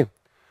 Okay.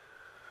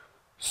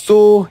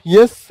 So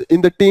yes,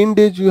 in the 10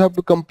 days you have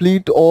to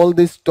complete all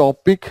this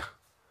topic.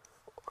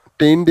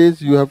 10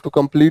 days you have to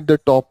complete the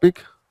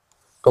topic.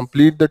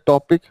 Complete the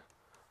topic.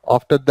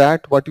 After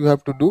that, what you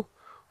have to do,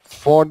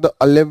 for the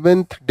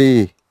 11th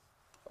day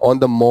on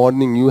the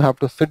morning, you have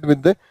to sit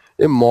with a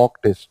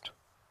mock test.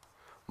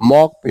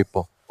 Mock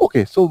paper.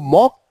 Okay, so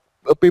mock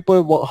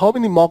paper, how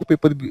many mock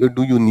paper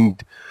do you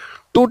need?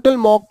 Total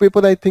mock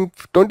paper, I think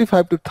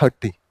 25 to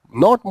 30,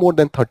 not more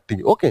than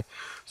 30. Okay,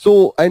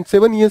 so and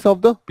 7 years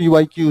of the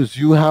PYQs,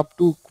 you have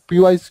to,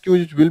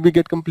 PYQs will be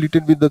get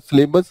completed with the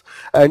syllabus,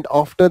 and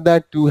after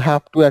that you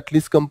have to at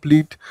least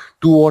complete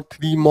 2 or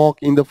 3 mock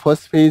in the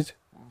first phase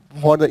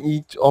for the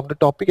each of the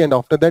topic, and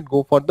after that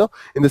go for the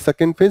in the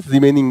second phase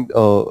remaining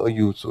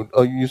you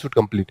should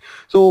complete.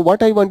 So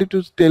what I wanted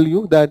to tell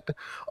you that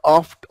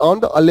after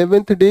on the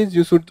 11th days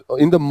you should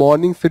in the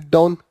morning sit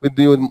down with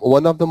your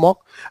one of the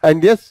mock,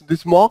 and yes,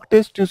 this mock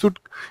test you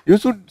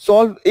should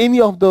solve any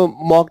of the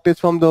mock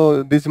test from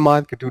the this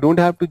market. You don't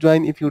have to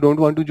join. If you don't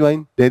want to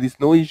join, there is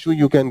no issue,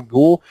 you can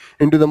go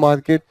into the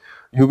market.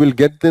 You will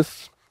get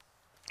this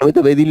with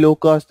a very low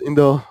cost. In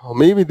the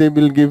maybe they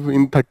will give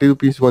in 30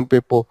 rupees one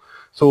paper,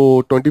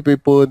 so 20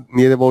 paper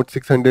near about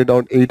 600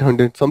 or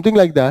 800, something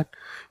like that.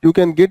 You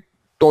can get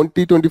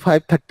 20,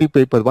 25, 30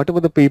 paper, whatever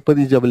the paper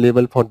is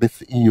available for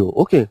this year.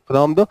 Okay,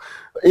 from the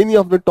any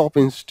of the top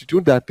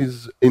institute that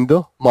is in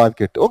the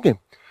market. Okay,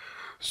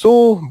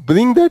 so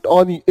bring that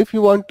on. If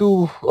you want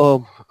to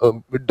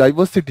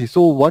diversity,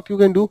 so what you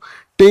can do,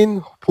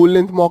 10 full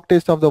length mock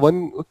test of the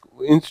one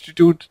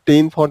institute,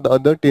 10 for the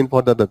other, 10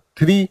 for the other,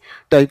 3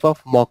 type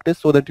of mock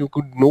test, so that you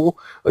could know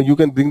you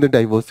can bring the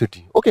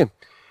diversity. Okay,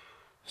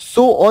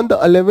 so on the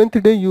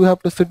 11th day you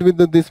have to sit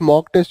with this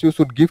mock test. You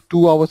should give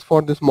 2 hours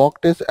for this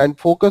mock test and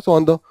focus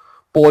on the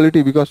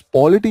polity, because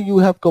polity you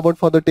have covered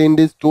for the 10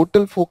 days.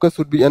 Total focus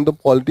should be on the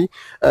polity,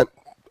 and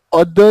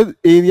other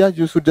areas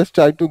you should just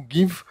try to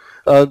give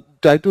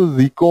try to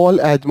recall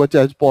as much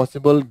as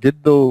possible,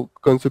 get the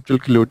conceptual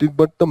clarity,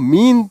 but the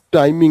main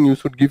timing you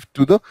should give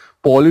to the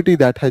polity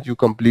that has you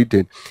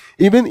completed.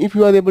 Even if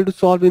you are able to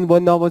solve in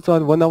 1 hour or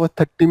 1 hour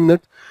 30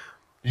 minutes,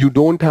 you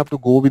don't have to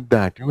go with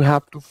that. You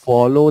have to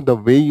follow the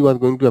way you are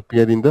going to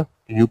appear in the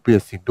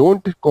UPSC.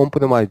 Don't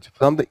compromise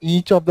from the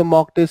each of the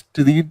mock tests.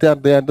 Read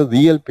that they are the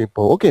real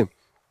paper. Okay,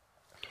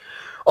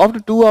 after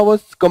 2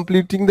 hours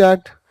completing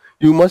that,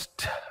 you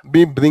must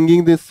be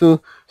bringing this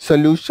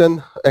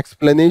solution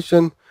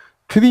explanation.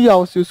 3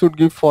 hours you should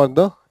give for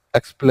the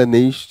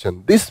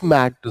explanation. This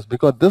matters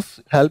because this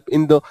help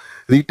in the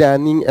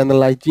retaining,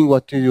 analyzing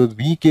what is your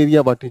weak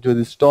area, what is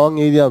your strong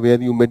area, where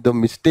you made the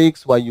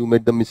mistakes, why you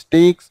made the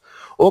mistakes.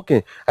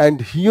 Okay, and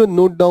here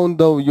note down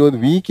the your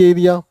weak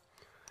area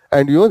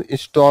and your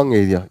strong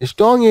area.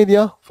 Strong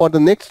area, for the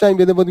next time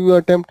whenever you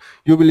attempt,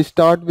 you will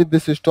start with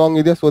this strong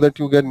area so that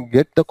you can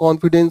get the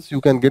confidence, you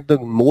can get the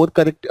more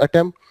correct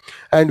attempt.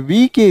 And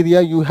weak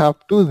area you have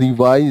to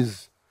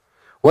revise,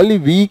 only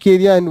weak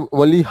area and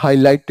only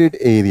highlighted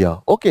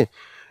area. Okay,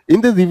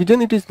 in the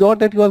revision it is not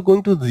that you are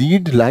going to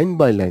read line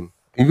by line.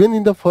 Even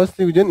in the first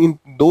revision, in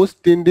those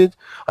 10 days,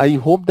 I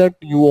hope that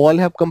you all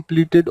have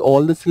completed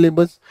all the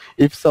syllabus.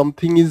 If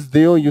something is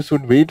there, you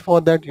should wait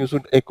for that, you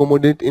should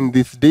accommodate in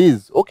these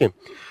days. Okay,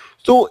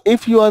 so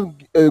if you are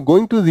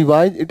going to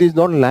revise, it is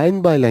not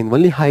line by line,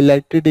 only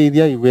highlighted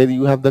area where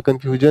you have the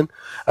confusion,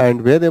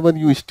 and wherever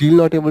you still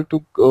not able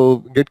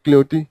to get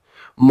clarity,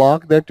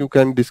 mark that. You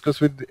can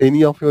discuss with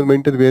any of your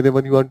mentor wherever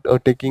you are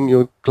taking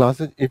your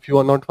classes. If you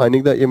are not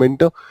finding the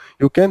mentor,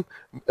 you can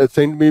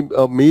send me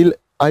a mail.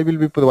 I will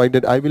be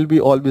provided. I will be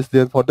always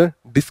there for the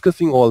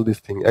discussing all these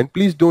things. And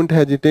please don't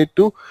hesitate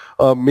to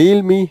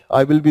mail me.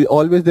 I will be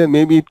always there.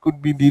 Maybe it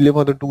could be delay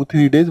for the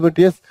 2-3 days, but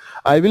yes,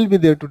 I will be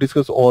there to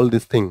discuss all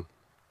this thing.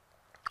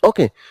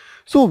 Okay,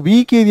 so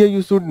weak area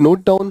you should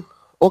note down.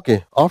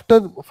 Okay,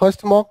 after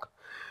first mock,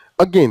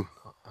 again,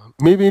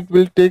 maybe it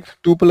will take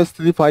 2 plus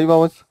 3, 5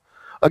 hours.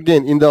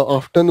 Again, in the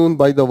afternoon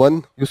by the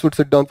 1, you should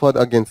sit down for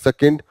again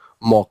second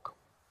mock.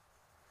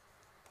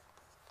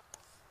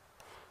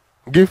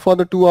 Give for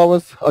the 2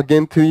 hours,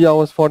 again 3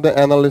 hours for the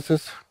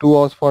analysis, 2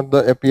 hours for the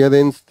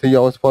appearance, 3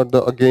 hours for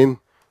the again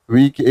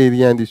weak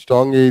area and the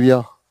strong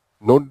area.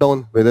 Note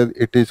down whether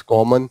it is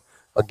common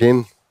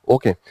again.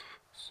 Okay,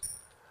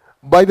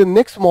 By the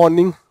next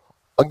morning,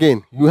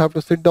 again you have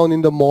to sit down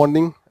in the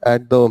morning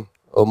at the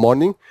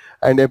morning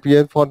and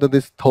appear for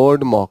this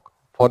third mock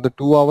for the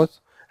 2 hours,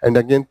 and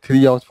again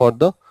 3 hours for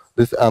the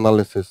this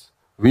analysis,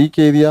 weak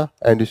area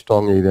and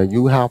strong area.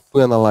 You have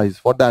to analyze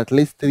for the at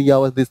least 3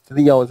 hours. This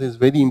 3 hours is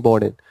very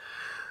important.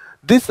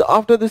 This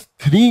after this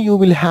three, you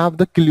will have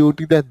the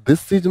clarity that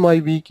this is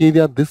my weak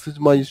area, this is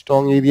my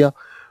strong area.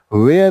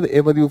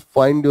 Wherever you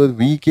find your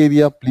weak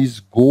area, please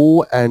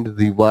go and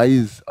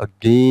revise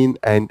again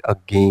and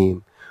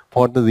again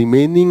for the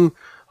remaining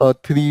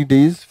 3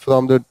 days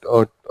from the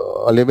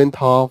 11th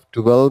half,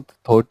 12th,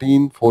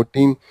 13th,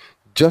 14th.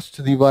 Just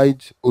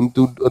revise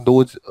into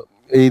those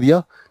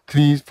area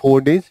 3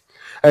 4 days,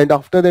 and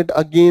after that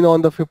again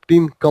on the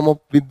 15th come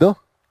up with the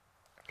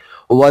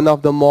one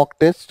of the mock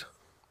test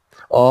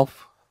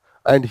of.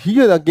 And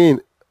here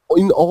again,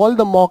 in all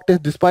the mock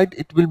tests, despite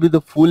it will be the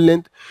full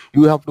length,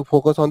 you have to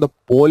focus on the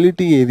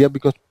polity area,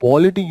 because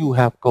polity you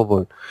have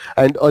covered,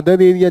 and other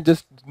area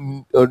just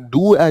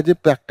do as a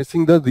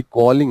practicing the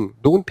recalling.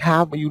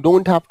 You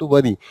don't have to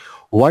worry.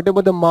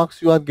 Whatever the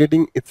marks you are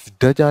getting, it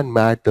doesn't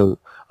matter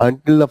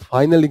until the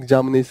final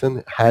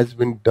examination has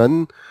been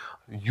done.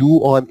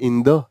 You are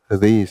in the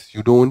race,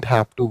 you don't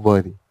have to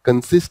worry.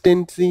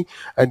 Consistency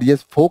and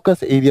yes,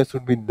 focus area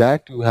should be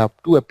that you have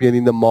to appear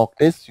in the mock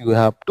test. You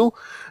have to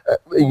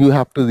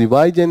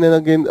revise, and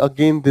then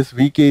again this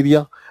weak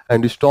area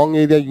and strong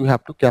area you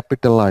have to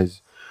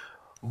capitalize.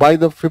 By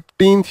the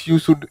 15th you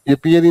should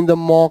appear in the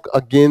mock,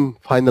 again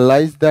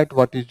finalize that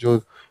what is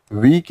your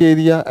weak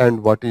area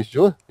and what is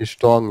your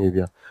strong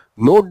area.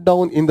 Note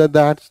down in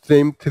that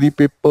same 3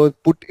 papers,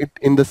 put it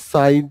in the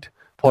side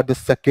for the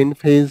second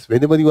phase.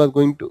 Whenever you are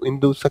going to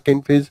into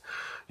second phase,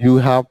 you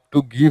have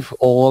to give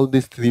all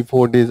these 3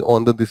 4 days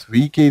on this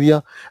weak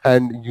area,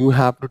 and you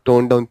have to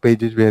turn down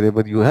pages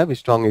wherever you have a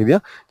strong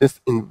area, just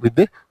in with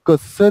the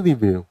cursory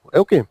view.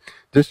 Okay,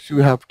 just you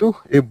have to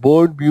a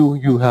bird view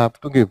you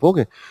have to give.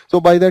 Okay, so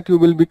by that you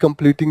will be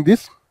completing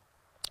this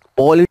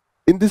all.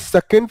 In this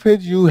second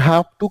phase you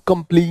have to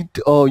complete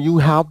you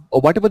have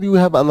whatever you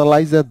have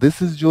analyzed that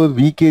this is your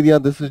weak area,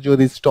 this is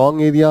your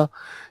strong area.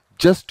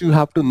 Just you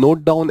have to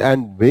note down,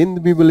 and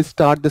when we will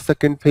start the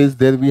second phase,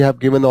 there we have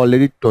given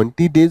already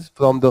 20 days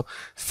from the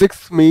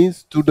 6th May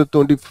to the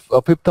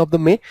 25th of the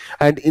May.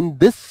 And in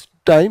this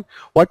time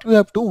what you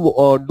have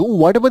to do,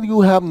 whatever you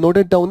have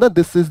noted down that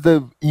this is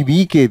the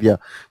weak area,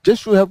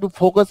 just you have to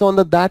focus on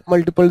that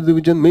multiple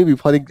revision. Maybe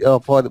for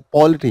the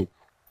polity,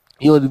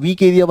 your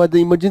weak area was the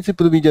emergency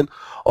provision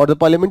or the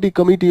parliamentary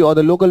committee or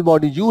the local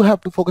body. You have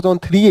to focus on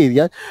 3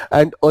 areas,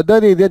 and other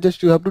area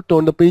just you have to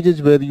turn the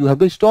pages where you have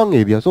the strong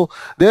area. So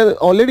there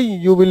already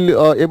you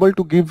will able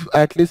to give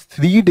at least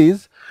 3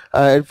 days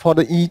for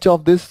the each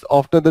of this.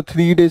 After the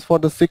 3 days for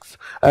the 6,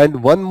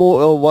 and one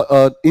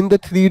more in the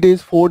 3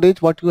 days 4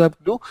 days, what you have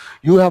to do,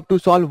 you have to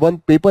solve one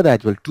paper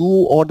as well, 2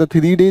 or the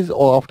 3 days,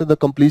 or after the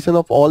completion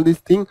of all these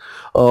things.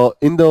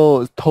 In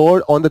the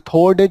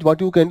third day, what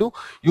you can do,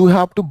 you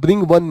have to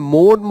bring one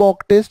more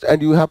mock test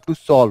and you have to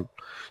solve.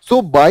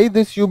 So by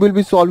this you will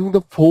be solving the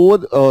four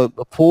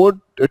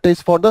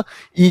tests for the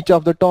each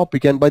of the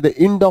topic, and by the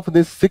end of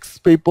this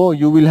 6th paper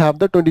you will have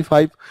the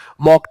 25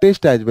 mock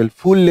test as well,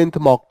 full length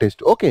mock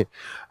test. Okay,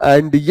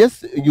 and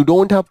yes, you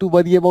don't have to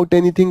worry about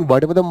anything.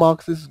 Whatever the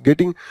marks is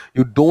getting,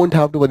 you don't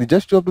have to worry.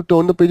 Just you have to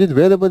turn the pages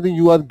wherever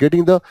you are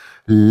getting the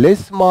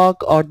less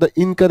mark or the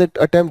incorrect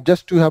attempt.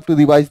 Just you have to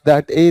revise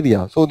that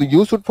area. So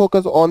you should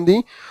focus on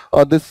the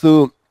this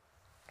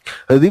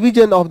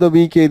revision of the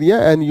weak area,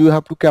 and you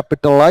have to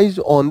capitalize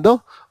on the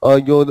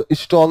your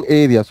strong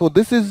area. So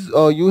this is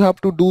you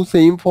have to do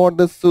same for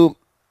this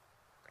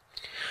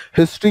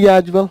history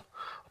as well.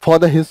 For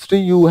the history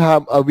you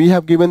have we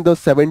have given the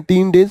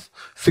 17 days,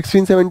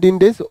 16-17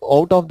 days.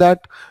 Out of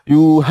that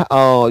you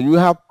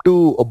have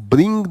to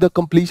bring the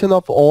completion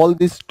of all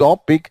this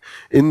topic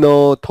in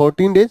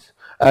 13 days.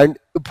 And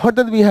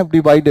further we have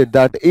divided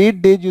that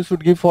 8 days you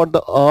should give for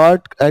the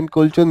art and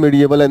culture,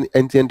 medieval and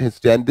ancient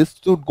history, and this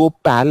should go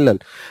parallel.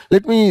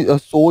 Let me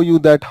show you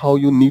that how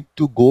you need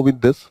to go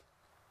with this.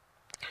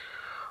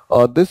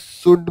 This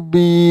should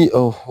be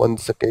 1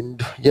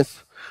 second.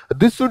 Yes,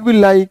 this should be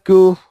like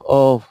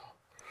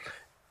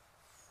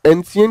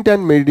ancient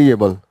and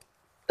medieval,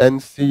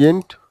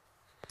 ancient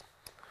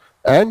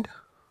and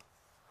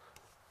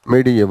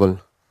medieval.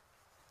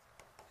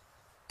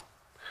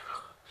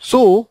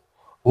 So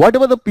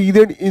whatever the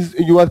period is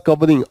you are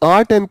covering,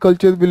 art and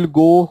culture will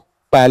go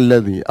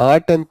parallelly.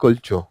 Art and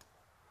culture.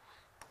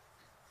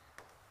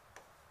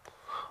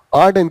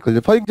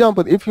 For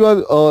example, if you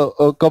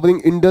are covering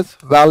Indus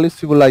Valley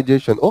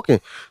civilization, okay,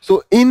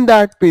 so in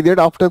that period,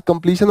 after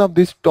completion of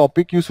this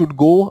topic, you should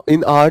go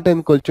in art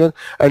and culture,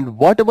 and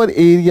whatever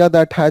area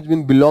that has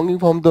been belonging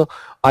from the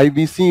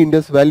IVC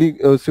Indus Valley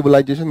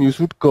civilization, you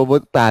should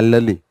cover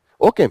parallelly.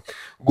 Okay,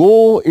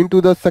 go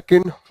into the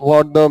second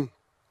for the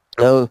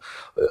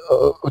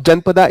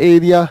Janpada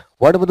area.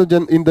 Whatever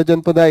in the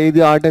Janpada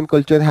area, art and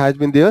culture has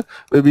been there,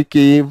 maybe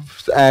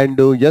caves and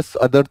yes,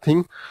 other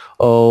thing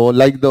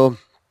like the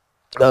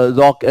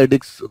rock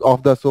edicts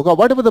of the Ashoka,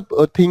 whatever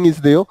the thing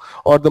is there,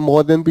 or the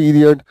modern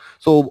period.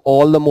 So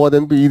all the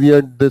modern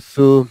period, this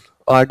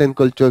art and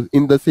culture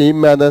in the same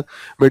manner.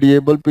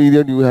 Medieval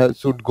period, you have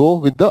should go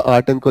with the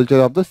art and culture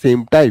of the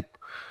same type.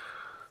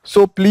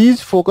 So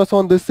please focus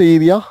on this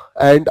area,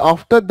 and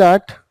after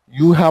that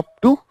you have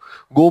to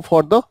go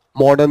for the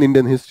modern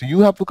Indian history.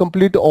 You have to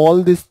complete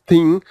all this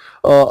thing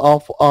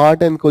of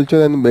art and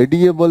culture and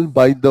medieval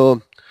by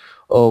the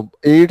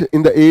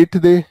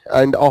eighth day,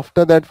 and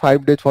after that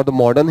 5 days for the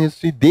modern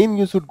history. Then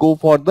you should go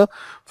for the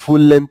full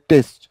length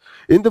test.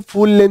 In the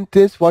full length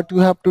test, what you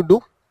have to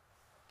do,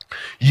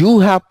 you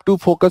have to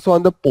focus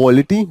on the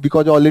polity,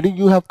 because already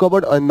you have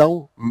covered, and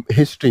now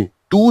history.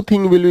 Two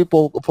thing will be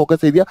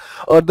focus area.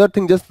 Other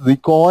thing, just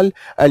recall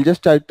and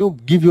just try to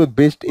give your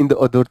best in the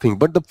other thing.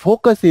 But the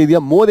focus area,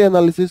 more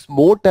analysis,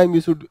 more time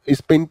you should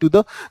spend to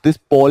the this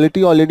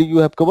polity. Already you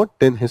have covered,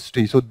 then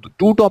history. So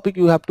two topic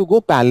you have to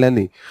go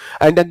parallelly.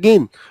 And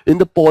again, in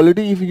the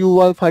polity, if you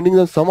are finding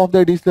the some of the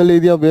additional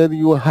area where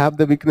you have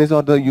the weakness,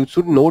 or the you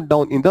should note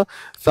down in the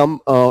some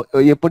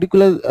a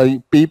particular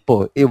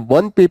paper. A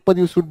one paper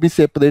you should be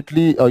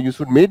separately you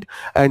should made,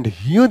 and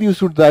here you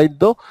should write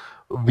the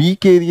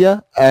weak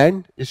area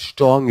and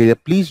strong area.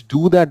 Please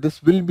do that.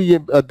 This will be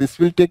this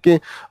will take a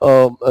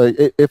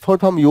effort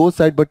from your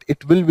side, but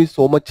it will be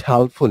so much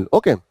helpful.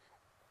 Okay.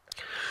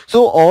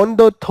 So on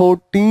the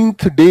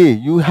 13th day,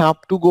 you have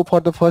to go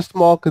for the first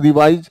mock,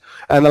 revise,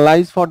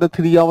 analyze for the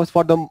 3 hours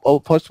for the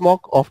first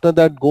mock. After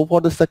that, go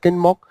for the second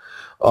mock.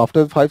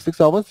 After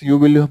 5-6 hours, you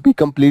will be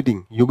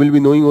completing. You will be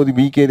knowing all the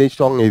weak area,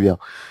 strong area.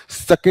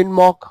 Second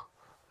mock,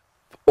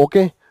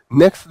 okay.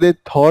 Next day,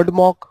 third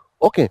mock,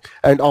 okay.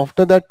 And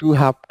after that, you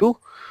have to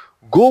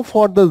go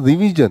for the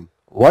revision.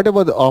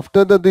 Whatever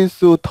after this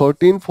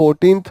 13th,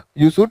 14th,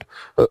 you should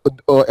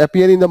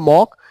appear in the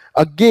mock.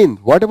 Again,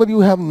 whatever you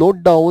have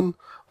note down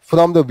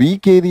from the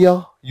weak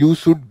area, you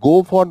should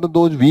go for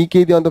those weak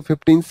area on the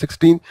 15th,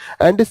 16th,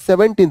 and the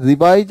 17th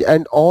revise,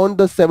 and on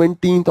the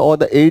 17th or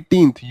the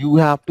 18th, you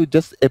have to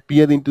just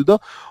appear into the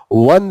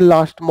one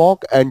last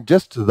mock and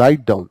just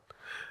write down.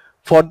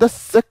 For the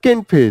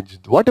second page,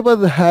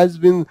 whatever has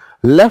been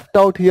left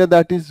out here,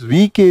 that is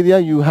weak area,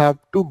 you have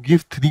to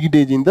give 3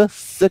 days in the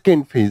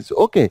second phase.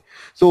 Okay,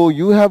 so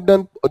you have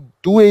done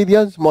 2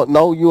 areas.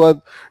 Now you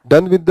are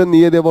done with the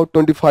near about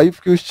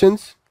 25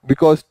 questions,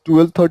 because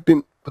 12,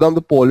 13 from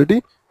the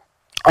polity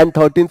and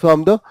 13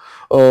 from the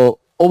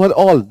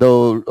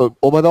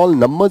overall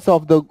numbers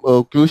of the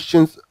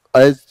questions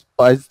as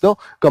the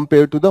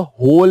compared to the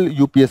whole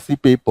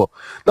UPSC paper.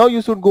 Now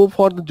you should go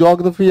for the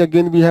geography.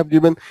 Again, we have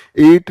given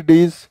 8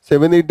 days,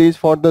 7-8 days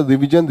for the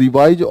revision,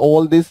 revise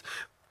all this,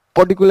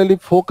 particularly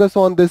focus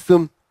on this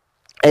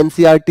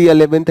NCRT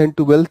 11th and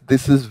 12th.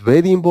 This is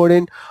very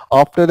important.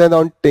 After that,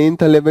 on 10th,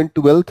 11th,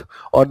 12th,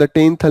 or the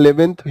 10th,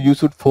 11th, you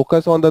should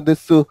focus on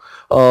this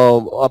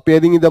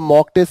appearing in the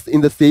mock test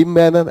in the same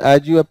manner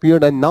as you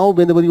appeared. And now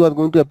whenever you are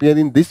going to appear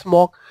in this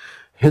mock,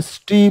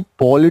 history,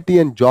 polity,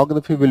 and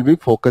geography will be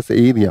focus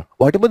area.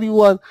 Whatever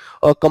you are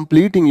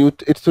completing,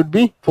 it should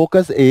be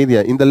focus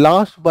area. In the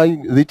last, by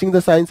reaching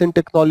the science and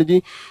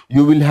technology,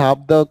 you will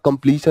have the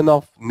completion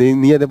of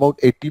near about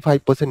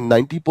 85%,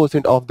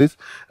 90% of this.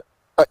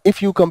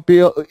 If you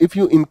compare, if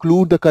you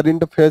include the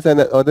current affairs and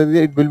other,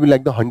 it will be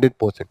like the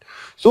 100%.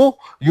 So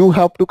you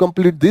have to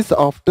complete this.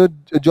 After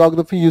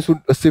geography, you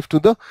should shift to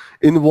the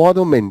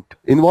environment.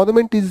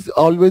 Environment is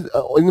always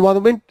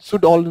environment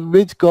should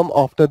always come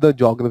after the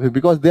geography,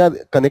 because they are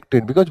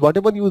connected. Because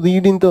whatever you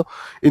read in the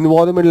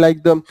environment,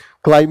 like the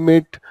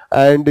climate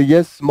and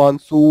yes,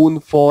 monsoon,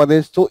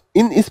 forest, so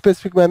in a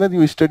specific manner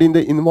you study in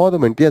the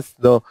environment. Yes,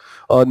 the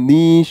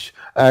niche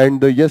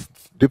and yes,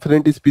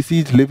 different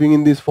species living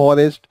in this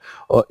forest,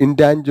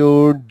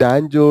 endangered,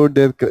 danger,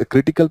 their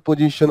critical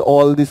position,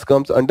 all this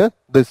comes under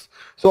this.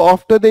 So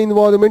after the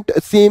environment,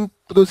 same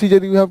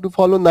procedure you have to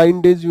follow.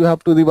 9 days you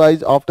have to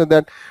revise. After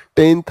that,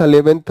 10th,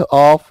 11th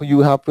off, you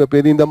have to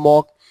appear in the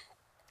mock.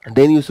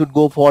 Then you should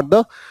go for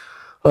the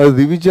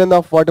revision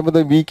of whatever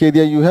the weak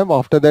area you have.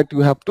 After that, you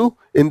have to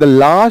in the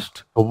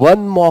last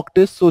one mock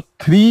test. So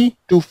 3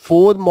 to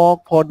 4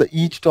 mock for the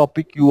each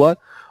topic you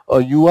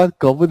are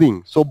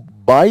covering. So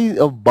by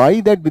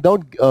that,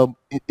 without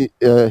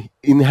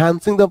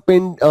enhancing the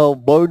pen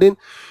burden,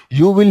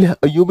 you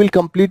will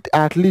complete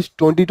at least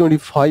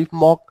 20-25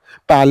 mock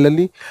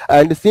parallelly.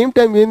 And the same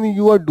time, when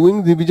you are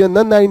doing revision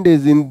the 9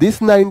 days, in this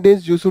 9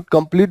 days you should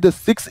complete the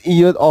 6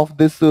 year of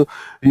this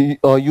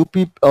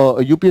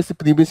UPSC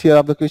previous year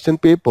of the question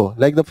paper,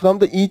 like from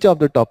the each of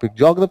the topic.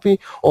 Geography,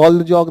 all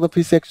the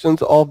geography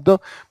sections of the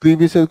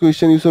previous year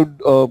question you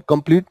should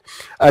complete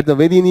at the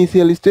very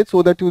initial stage,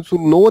 so that you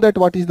should know that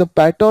what is the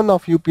pattern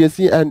of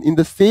UPSC, and in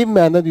the same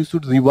manner you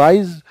should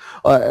revise,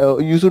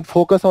 you should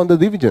focus on the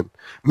revision.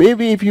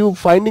 Maybe if you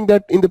finding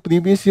that in the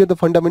previous year the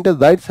fundamental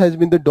rights has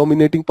been the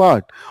dominating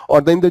part,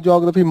 or then the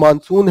geography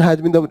monsoon has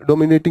been the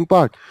dominating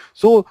part,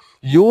 so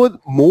your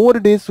more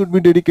days should be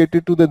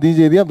dedicated to these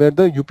area where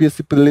the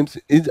UPSC prelims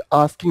is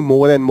asking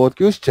more and more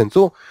questions.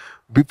 So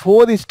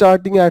before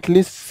starting, at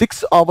least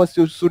 6 hours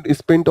you should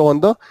spend on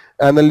the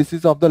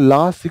analysis of the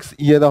last 6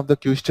 years of the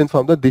questions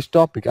from this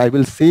topic. I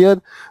will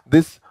share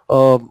this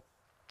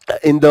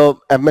in the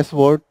MS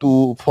Word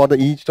to for the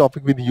each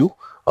topic with you.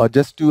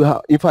 Just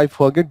to if I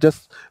forget,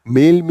 just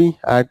mail me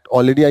at,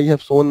 already I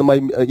have shown my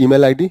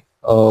email ID,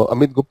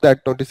 Amit Gupta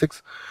at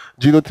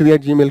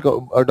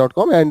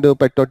 2603@gmail.com, and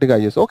patriotic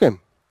IAS. Okay.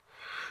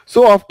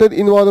 So after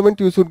environment,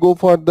 you should go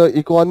for the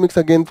economics.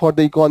 Again, for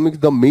the economics,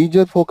 the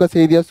major focus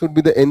area should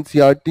be the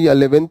NCRT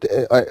 11th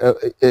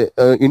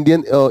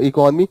Indian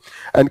economy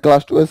and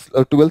class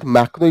 12th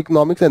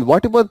macroeconomics, and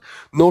whatever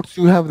notes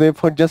you have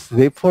referred, just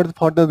refer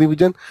for the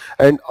revision.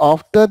 And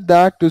after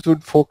that, you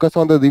should focus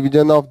on the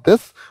revision of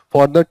this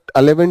for the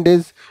 11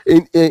 days.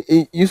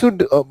 You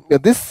should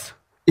this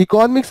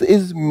economics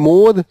is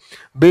more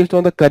based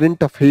on the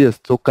current affairs.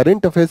 So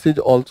current affairs is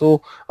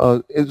also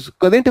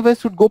current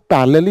affairs should go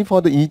parallelly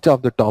for the each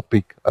of the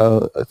topic.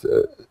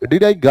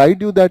 Did I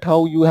guide you that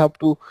how you have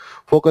to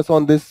focus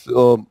on this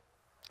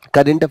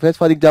current affairs?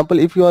 For example,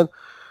 if you are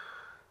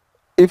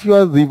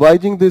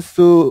revising this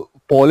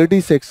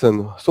polity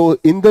section, so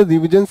in the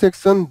revision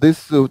section,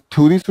 this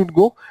theory should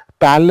go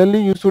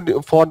parallelly. You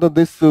should, for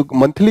this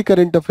monthly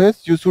current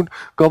affairs, you should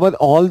cover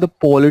all the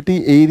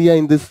polity area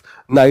in this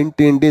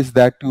 9-10 days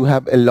that you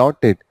have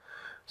allotted.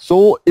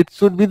 So it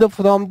should be the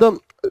from the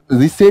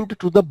recent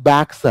to the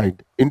back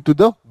side into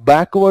the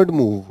backward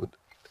move.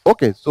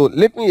 Okay, so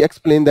let me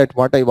explain that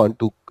what I want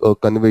to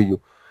convey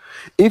you.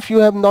 If you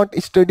have not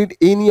studied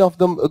any of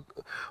the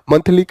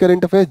monthly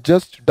current affairs,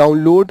 just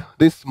download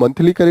this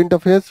monthly current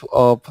affairs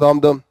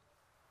from the,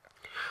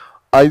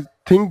 I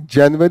think,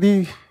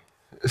 January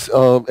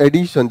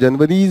edition.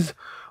 January's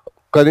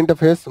current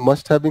affairs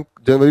must have been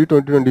January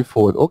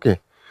 2024. Okay,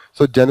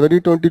 so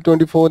January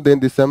 2024, then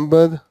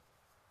December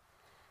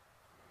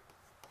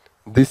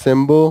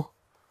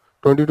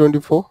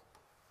 2024,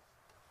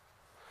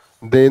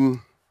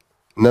 then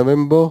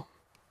November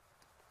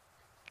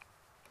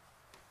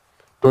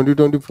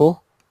 2024.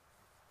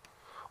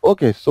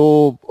 Okay,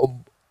 so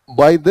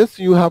by this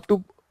you have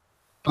to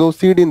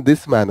proceed in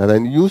this manner,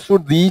 and you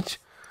should reach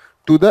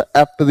to the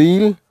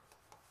April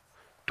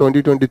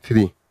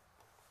 2023.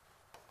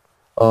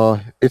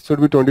 It should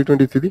be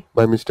 2023.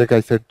 By mistake, I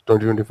said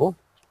 2024.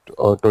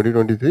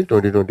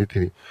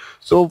 2023.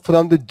 So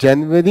from the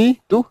January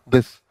to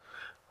this.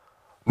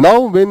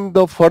 Now, when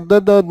the further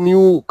the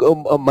new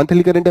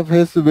monthly current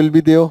affairs will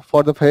be there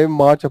for the Feb,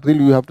 March, April,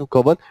 you have to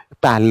cover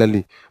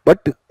parallelly.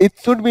 But it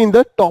should be in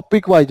the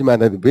topic-wise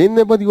manner.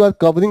 Whenever you are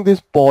covering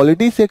this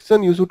polity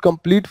section, you should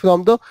complete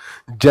from the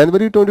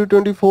January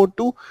 2024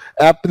 to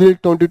April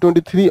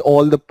 2023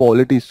 all the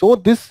polity. So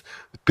this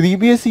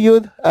previous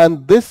year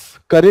and this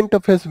current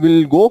affairs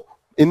will go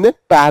in a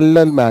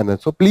parallel manner.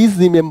 So please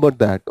remember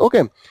that.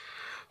 Okay.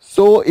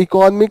 So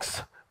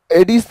economics.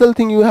 Additional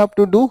thing you have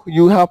to do,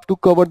 you have to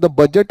cover the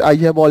budget. I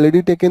have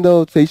already taken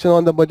the session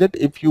on the budget.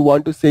 If you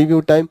want to save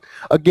your time,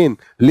 again,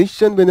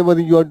 listen whenever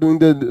you are doing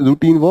the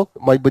routine work.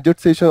 My budget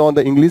session on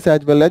the English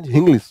as well as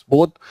English,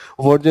 both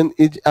version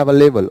is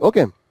available.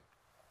 Okay.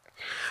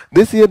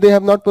 This year they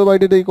have not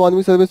provided the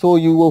economy survey, so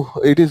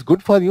it is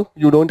good for you.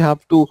 You don't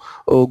have to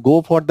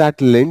go for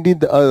that lengthy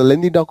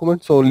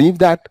document. So leave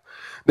that.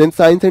 Then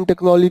science and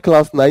technology,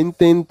 class 9th,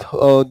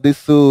 10th,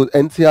 this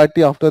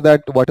NCRT. After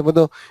that, whatever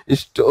the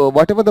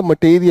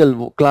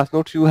material class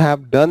notes you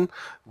have done,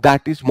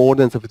 that is more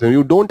than sufficient.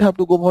 You don't have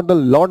to go for the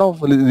lot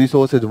of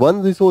resources.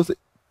 One resource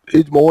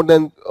is more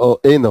than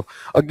enough.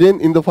 Again,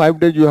 in the 5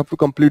 days, you have to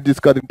complete this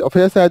current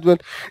affairs as well.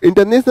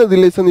 International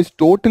relation is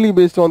totally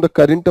based on the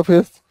current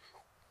affairs.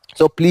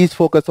 So please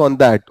focus on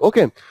that.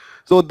 Okay.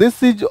 So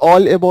this is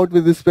all about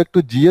with respect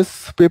to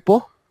GS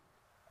paper.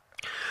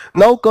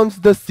 Now comes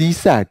the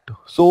CSAT.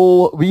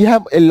 So we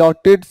have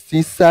allotted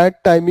CSAT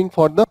timing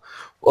for the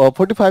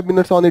 45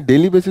 minutes on a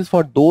daily basis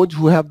for those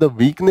who have the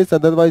weakness.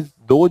 Otherwise,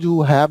 those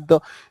who have the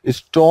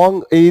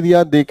strong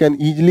area, they can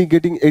easily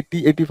getting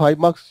 80-85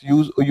 marks.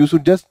 You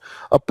should just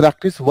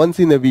practice once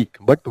in a week.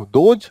 But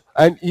those,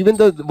 and even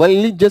the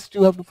only just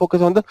you have to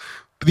focus on the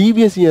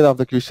previous year of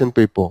the question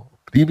paper,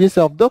 previous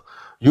of the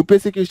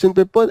UPSC question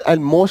paper,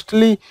 and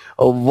mostly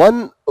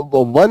one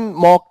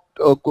mock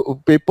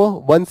paper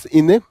once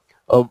in a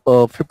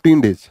 15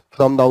 days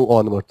from now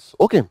onwards.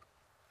 Okay.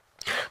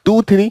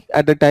 2-3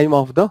 at the time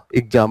of the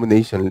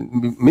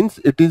examination, means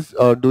it is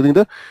during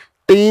the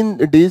 10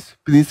 days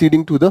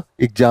preceding to the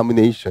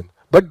examination.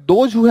 But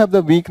those who have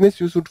the weakness,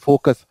 you should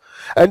focus,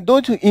 and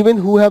those even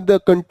who have the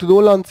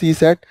control on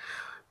CSAT,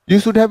 you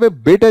should have a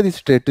better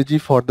strategy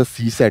for the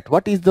CSAT.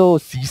 What is the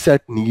CSAT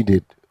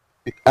needed?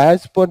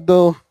 As per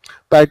the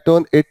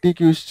pattern, 80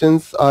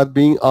 questions are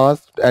being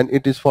asked, and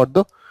it is for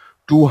the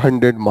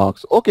 200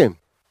 marks. Okay.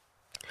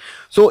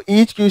 So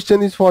each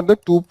question is for the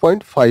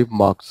 2.5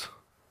 marks.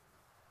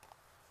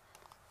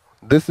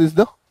 This is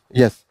the,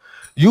 yes,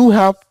 you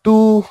have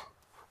to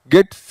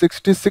get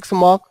 66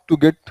 marks to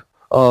get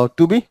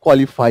to be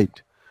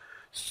qualified.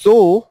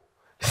 So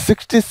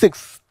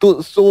 66.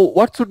 So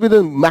what should be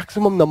the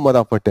maximum number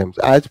of attempts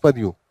as per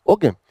you?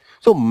 Okay.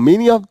 So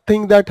many of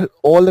think that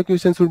all the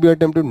questions should be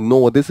attempted.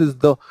 No, this is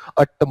the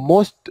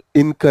utmost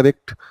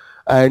incorrect,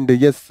 and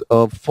yes,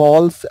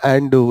 false,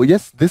 and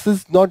yes, this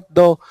is not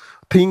the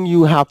thing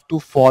you have to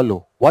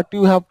follow. What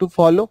you have to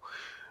follow,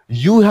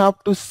 you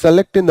have to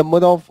select a number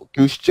of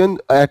question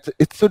at,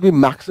 it should be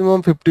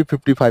maximum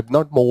 50-55,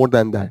 not more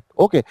than that.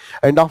 Okay,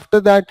 and after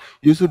that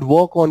you should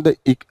work on the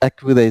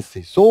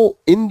accuracy. So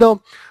in the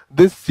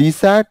this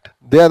CSAT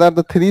there are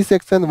the three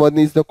sections. One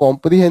is the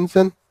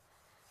comprehension,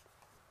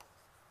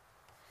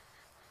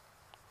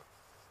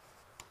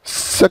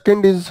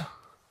 second is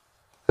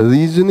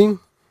reasoning,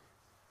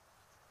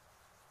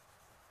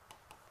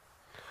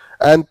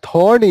 and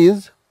third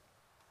is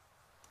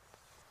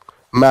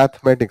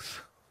mathematics.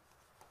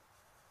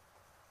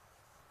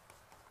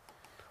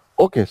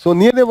 Okay, so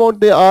near about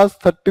they ask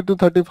 30 to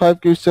 35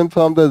 questions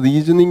from the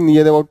reasoning,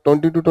 near about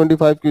 20 to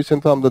 25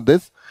 questions from the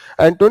this,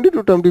 and 20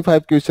 to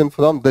 25 questions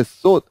from this.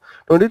 So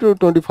 20 to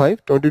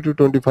 25, 20 to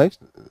 25,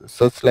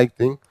 such like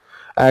thing,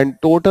 and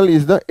total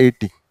is the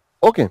 80.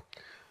 Okay,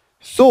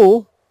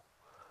 so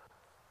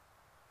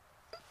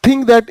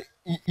think that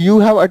you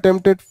have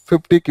attempted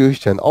 50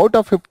 questions. Out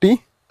of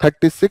 50,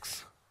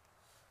 36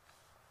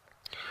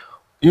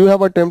 you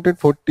have attempted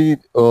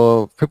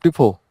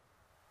 54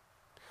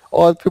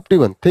 or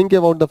 51. Think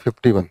about the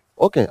 51.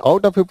 Okay,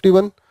 out of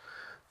 51,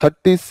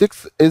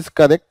 36 is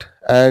correct,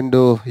 and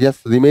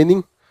yes,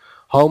 remaining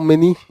how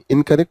many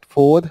incorrect?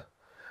 4,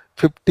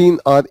 15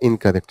 are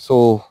incorrect.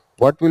 So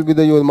what will be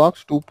the your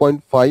marks?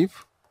 2.5,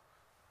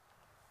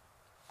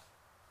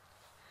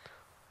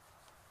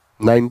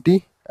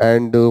 90,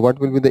 and what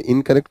will be the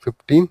incorrect?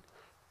 15,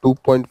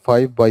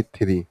 2.5 by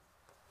 3,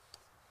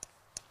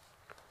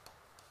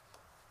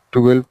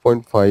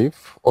 12.5.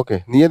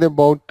 Okay, near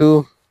about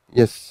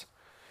yes,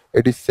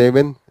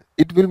 87,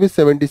 it will be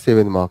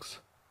 77 marks,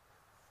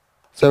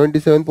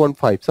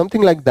 77.5,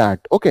 something like that.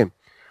 Okay,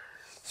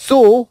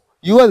 so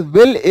you are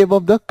well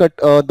above the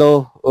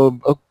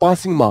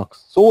passing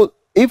marks. So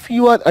if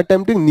you are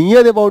attempting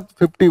near about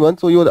 51,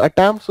 so your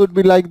attempt should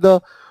be like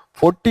the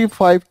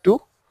 45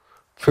 to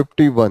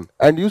 51,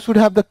 and you should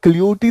have the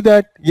clarity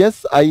that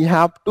yes, I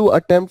have to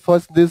attempt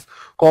first this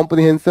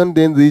comprehension,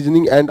 then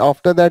reasoning, and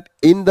after that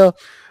in the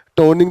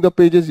turning the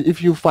pages,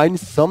 if you find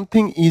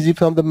something easy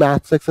from the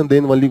math section,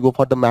 then only go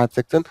for the math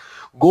section.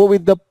 Go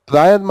with the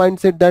prior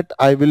mindset that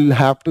I will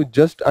have to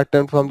just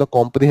attempt from the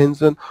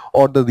comprehension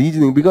or the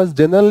reasoning, because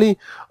generally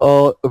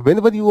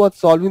whenever you are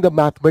solving the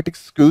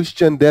mathematics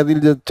question, there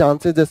is a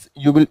chances that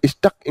you will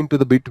stuck into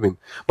the between.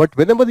 But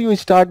whenever you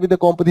start with the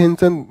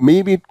comprehension,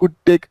 maybe it could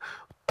take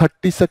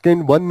 30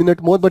 seconds, 1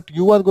 minute more, but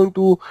you are going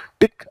to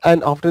tick,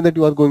 and after that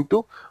you are going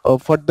to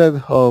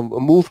further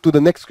move to the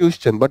next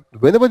question. But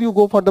whenever you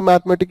go for the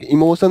mathematics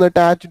emotion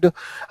attached,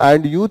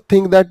 and you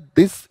think that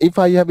this, if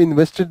I have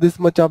invested this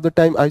much of the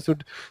time, I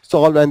should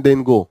solve and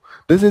then go,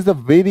 this is a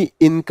very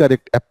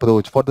incorrect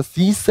approach. For the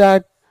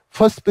CSAT,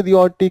 first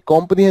priority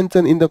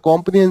comprehension. In the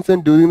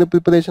comprehension, during the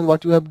preparation,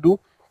 what you have to do,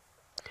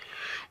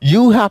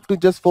 you have to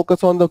just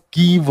focus on the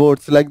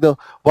keywords, like the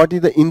what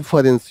is the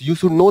inference. You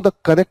should know the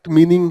correct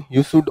meaning.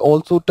 You should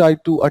also try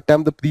to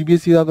attempt the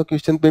previous year of the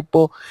question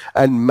paper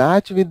and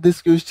match with this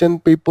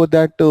question paper,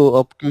 that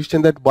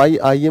question, that why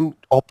I am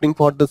opting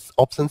for this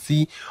option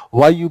C,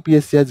 why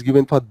UPSC has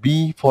given for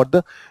B for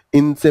the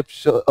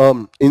inception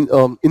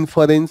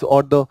inference,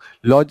 or the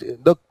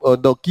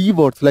the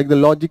keywords like the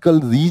logical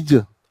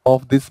region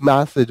of this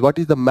message. What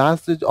is the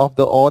message of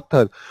the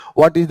author?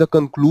 What is the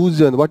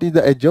conclusion? What is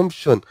the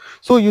assumption?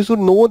 So you should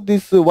know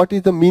this, what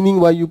is the meaning,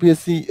 why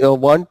UPSC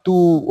want to,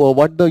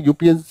 what the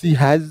UPSC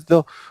has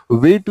the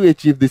way to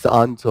achieve this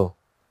answer.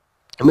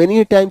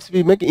 Many times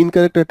we make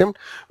incorrect attempt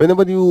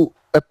whenever you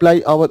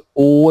apply our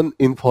own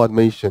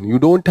information. You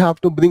don't have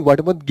to bring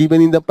whatever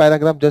given in the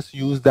paragraph, just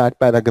use that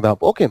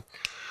paragraph. Okay,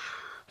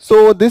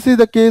 so this is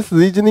the case.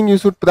 Reasoning, you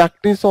should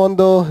practice on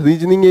the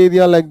reasoning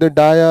area, like the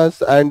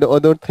dias and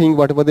other thing,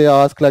 whatever they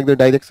ask, like the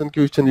direction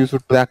question, you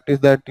should practice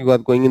that you are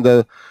going in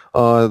the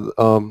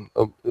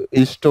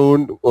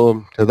eastern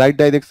right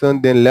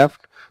direction, then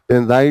left,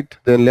 then right,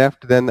 then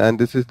left, then, and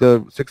this is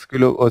the 6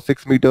 kilo or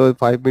 6 meter,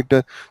 5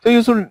 meter. So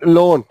you should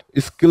learn.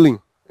 Skilling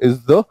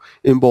is the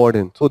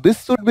important. So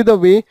this should be the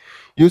way.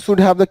 You should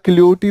have the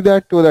clarity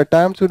that your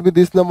attempt should be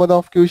this number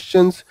of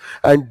questions,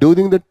 and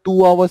during the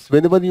 2 hours,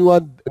 whenever you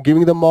are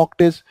giving the mock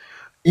test,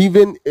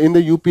 even in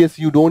the UPSC,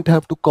 you don't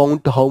have to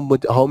count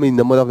how many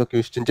number of the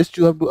question. Just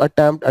you have to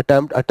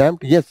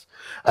attempt. Yes,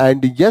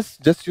 and yes,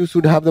 just you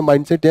should have the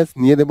mindset, yes,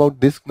 near about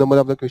this number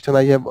of the question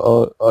I have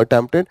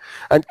attempted,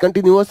 and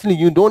continuously.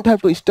 You don't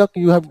have to stuck.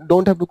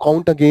 Don't have to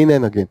count again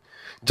and again.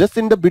 Just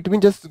in the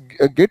between, just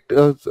get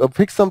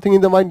fix something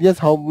in the mind. Yes,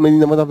 how many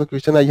number of the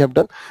question I have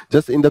done.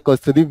 Just in the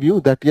cursory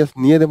view, that yes,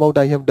 near about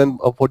I have done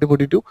 40,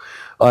 42.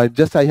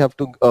 Just I have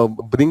to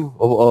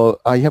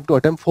I have to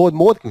attempt 4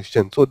 more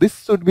questions. So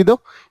this should be the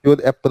your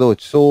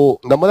approach. So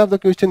number of the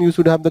question, you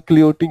should have the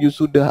clarity. You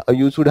should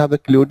have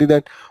the clarity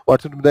that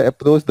what should be the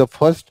approach. The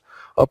first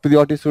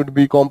priority should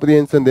be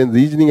comprehension, then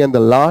reasoning, and the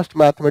last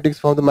mathematics.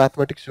 For the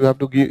mathematics you have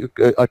to give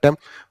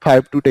attempt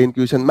 5 to 10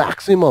 question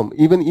maximum.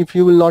 Even if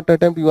you will not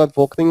attempt, you are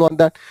focusing on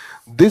that,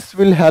 this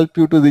will help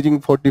you to reaching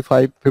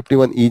 45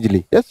 51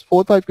 easily. Yes,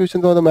 4 5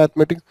 questions on the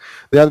mathematics,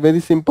 they are very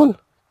simple.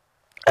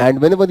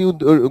 And whenever you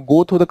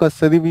go through the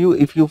custody view,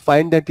 if you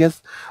find that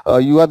yes,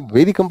 you are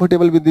very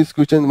comfortable with this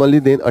question, only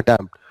then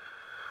attempt.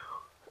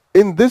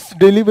 In this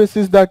daily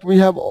basis that we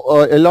have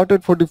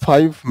allotted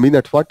 45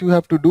 minutes, what you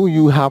have to do,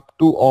 you have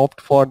to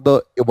opt for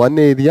the one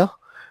area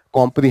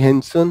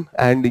comprehension,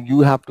 and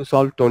you have to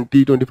solve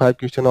 20 25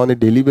 question on a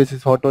daily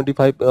basis for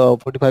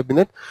 45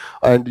 minutes,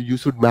 and you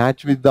should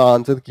match with the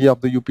answer key of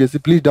the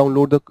UPSC. Please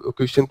download the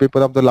question paper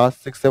of the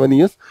last 6 7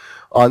 years,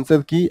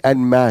 answer key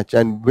and match.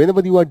 And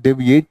whenever you are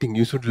deviating,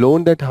 you should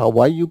learn that how,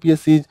 why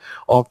UPSC is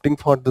opting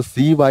for the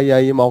C, why I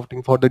am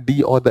opting for the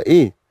D or the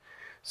A.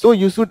 So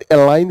you should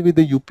align with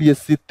the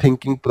UPSC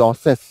thinking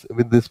process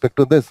with respect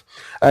to this.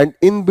 And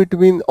in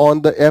between,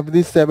 on the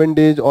every 7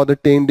 days or the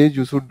 10 days,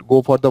 you should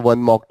go for the one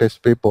mock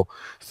test paper.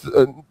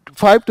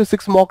 5 to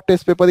 6 mock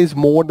test paper is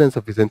more than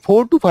sufficient.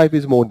 4 to 5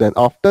 is more than.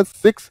 After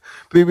 6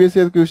 previous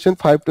year question,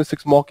 5 to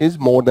 6 mock is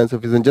more than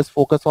sufficient. Just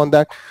focus on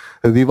that.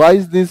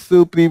 Revise this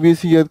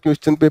previous year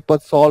question paper,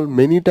 solve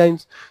many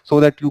times, so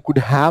that you could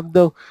have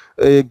the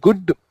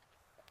good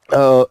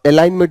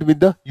alignment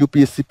with the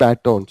UPSC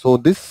pattern. So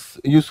this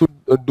you should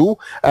do,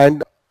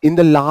 and in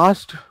the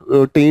last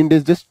 10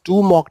 days, just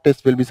 2 mock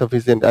tests will be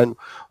sufficient, and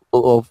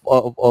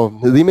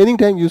remaining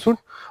time you should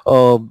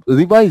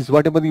revise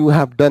whatever you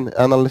have done,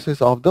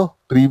 analysis of the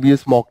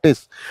previous mock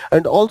test.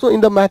 And also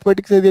in the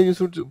mathematics area, you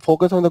should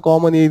focus on the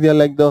common area,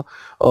 like the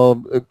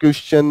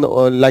question,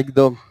 like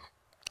the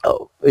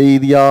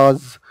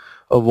areas,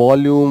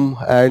 volume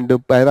and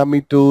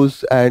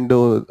parameters, and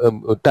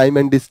time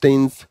and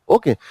distance.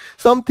 Okay,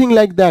 something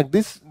like that.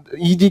 This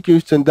easy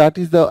question, that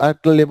is the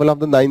at the level of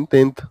the 9th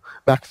 10th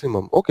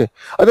maximum. Okay,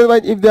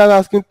 otherwise if they are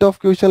asking tough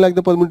question like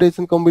the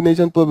permutation,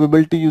 combination,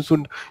 probability,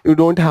 you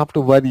don't have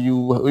to worry.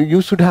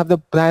 You should have the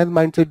prior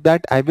mindset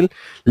that I will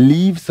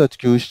leave such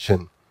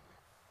question.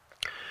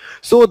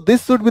 So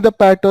this should be the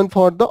pattern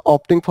for the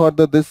opting for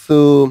the this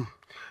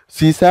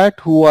CSAT.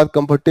 Who are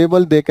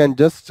comfortable, they can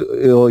just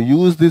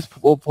use this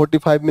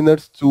 45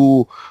 minutes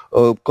to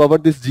cover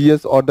this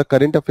GS or the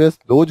current affairs.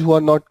 Those who are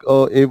not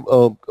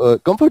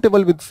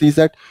comfortable with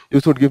CSAT,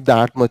 you should give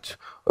that much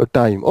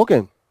time.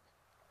 Okay.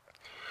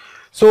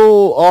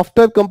 So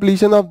after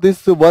completion of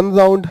this one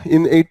round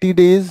in 80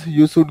 days,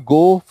 you should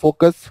go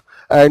focus,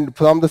 and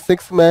from the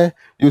 6th May,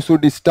 you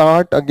should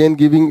start again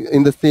giving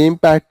in the same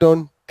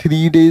pattern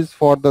 3 days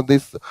for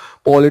this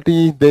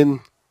polity, then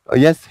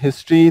yes,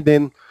 history,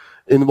 then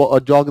in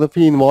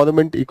geography,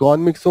 environment,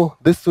 economics. So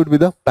this should be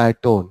the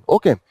pattern.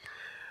 Okay.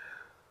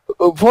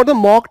 For the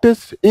mock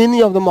test,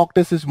 any of the mock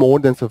test is more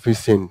than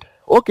sufficient.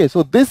 Okay,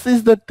 so this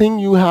is the thing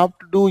you have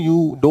to do.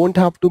 You don't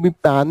have to be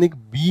panic.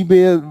 Be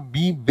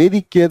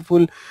very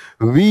careful.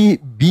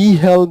 Be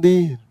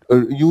healthy.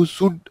 You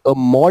should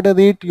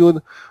moderate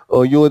your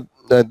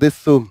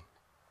this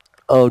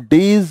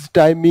days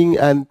timing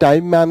and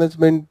time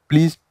management.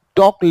 Please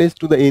talk less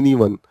to the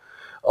anyone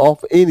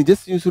of any.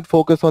 Just you should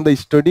focus on the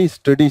study.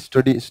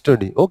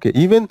 Okay,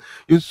 even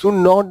you should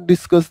not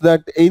discuss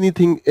that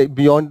anything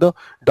beyond the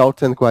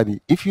doubts and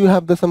query. If you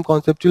have some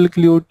conceptual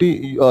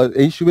clarity,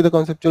 issue with the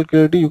conceptual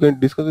clarity, you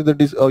can discuss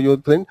with your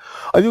friend,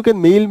 or you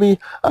can mail me.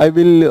 I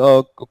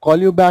will call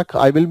you back.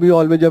 I will be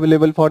always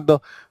available for the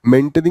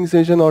mentoring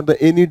session or the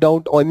any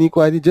doubt or any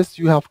query. Just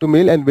you have to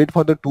mail and wait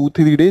for the 2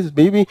 3 days.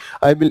 Maybe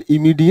I will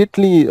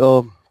immediately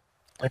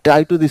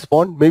try to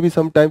respond. Maybe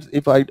sometimes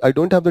if I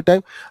don't have the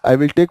time, I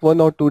will take 1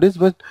 or 2 days,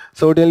 but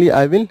certainly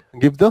I will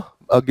give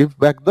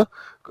back the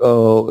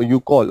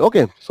you call.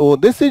 Okay, so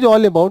this is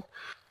all about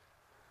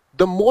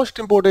the most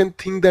important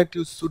thing that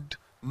you should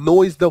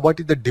know is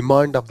what is the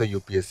demand of the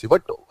UPSC.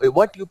 What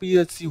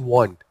UPSC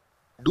want?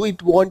 Do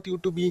it want you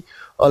to be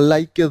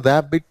like a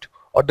rabbit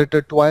or the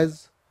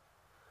tortoise?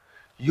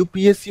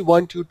 UPSC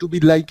want you to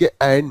be like an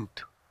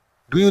ant.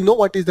 Do you know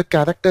what is the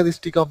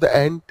characteristic of the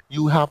ant?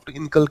 You have to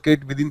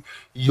inculcate within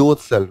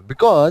yourself,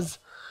 because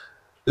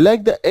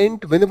like the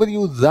ant, whenever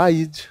you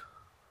rise,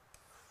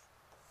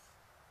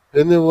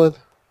 whenever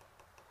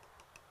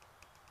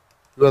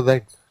you are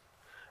right,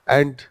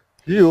 and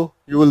here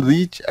you will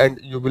reach and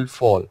you will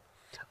fall.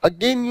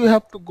 Again you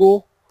have to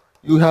go,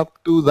 you have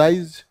to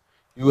rise,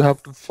 you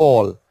have to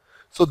fall.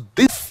 So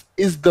this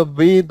is the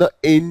way the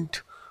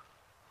ant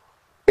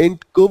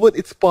cover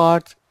its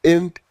parts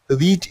and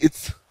reach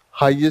its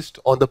highest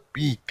on the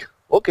peak.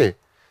 Okay,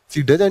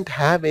 she doesn't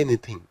have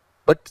anything,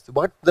 but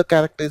what the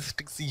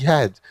characteristics she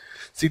has,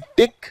 she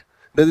take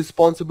the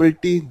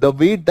responsibility, the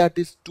weight that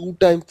is 2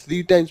 times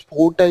 3 times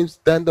 4 times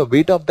than the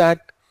weight of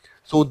that.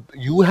 So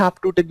you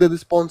have to take the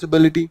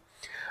responsibility,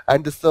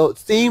 and the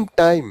same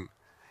time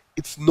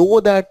it's know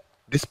that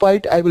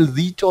despite I will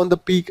reach on the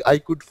peak, I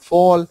could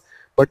fall,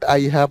 but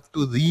I have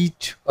to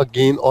reach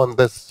again on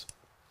this.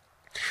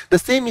 The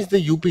same is the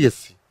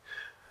UPSC.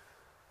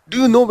 Do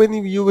you know when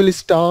you will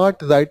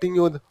start writing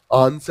your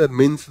answer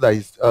means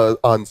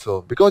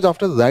answer, because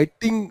after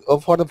writing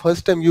for the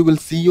first time you will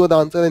see your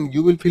answer and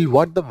you will feel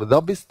what the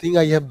rubbish thing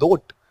I have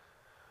wrote.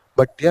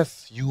 But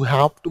yes, you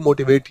have to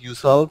motivate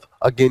yourself.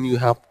 Again, you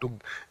have to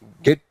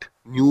get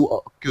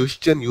new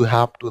question you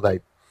have to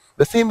write.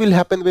 The same will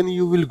happen when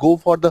you will go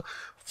for the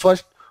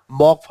first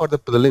mock for the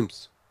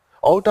prelims.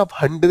 Out of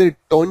 100,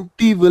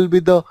 20 will be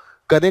the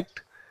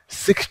correct,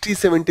 60,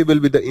 70 will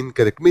be the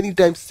incorrect. Many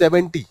times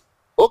 70.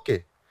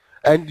 Okay.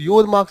 And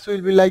your marks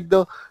will be like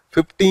the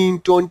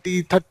 15,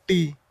 20,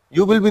 30.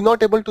 You will be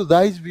not able to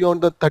rise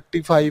beyond the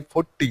 35,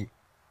 40.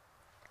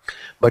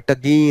 But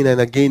again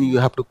and again you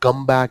have to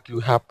come back,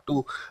 you have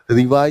to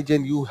revise,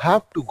 and you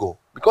have to go,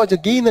 because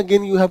again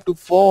you have to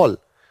fall.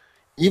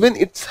 Even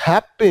it's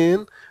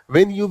happen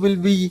when you will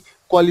be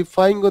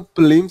qualifying on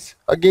prelims,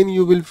 again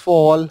you will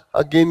fall,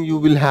 again you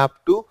will have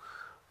to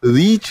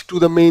reach to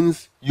the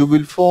mains, you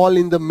will fall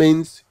in the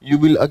mains, you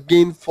will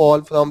again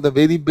fall from the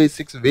very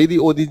basics, very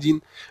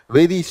origin,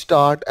 very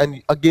start,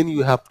 and again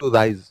you have to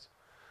rise.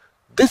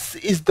 This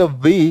is the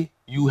way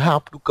you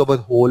have to cover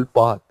whole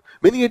path.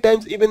 Many a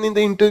times even in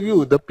the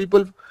interview the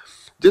people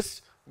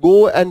just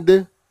go and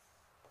they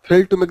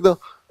fail to make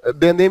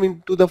their name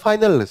into the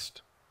final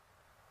list.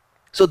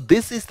 So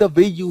this is the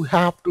way you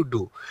have to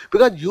do,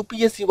 because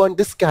UPSC want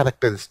this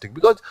characteristic.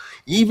 Because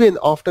even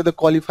after the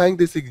qualifying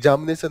this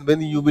examination,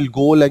 when you will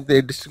go like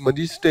the district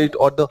magistrate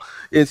or the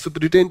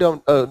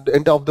superintendent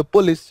of the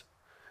police,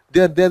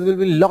 there will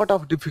be a lot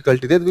of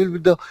difficulty. There will be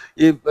the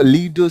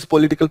leaders,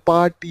 political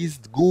parties,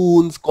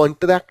 goons,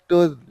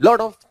 contractors, lot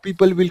of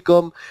people will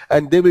come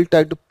and they will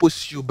try to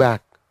push you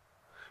back.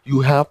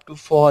 You have to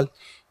fall,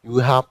 you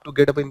have to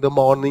get up in the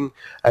morning,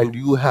 and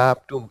you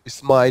have to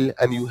smile,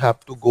 and you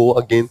have to go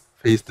again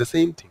face the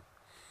same thing.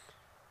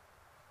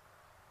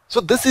 So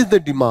this is the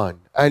demand,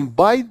 and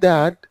by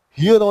that,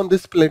 here on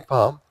this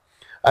platform,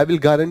 I will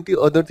guarantee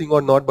other thing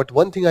or not, but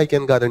one thing I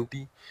can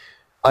guarantee,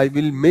 I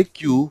will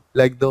make you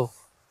like the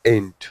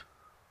end.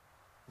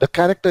 The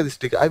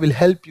characteristic I will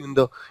help you in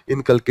the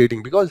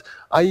inculcating, because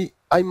I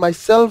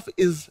myself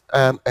is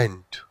an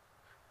end.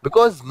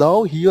 Because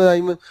now here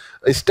I'm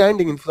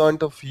standing in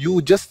front of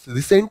you. Just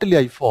recently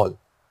I fall.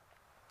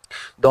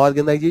 The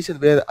organization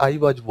where I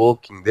was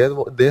working, there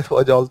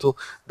was also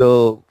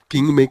the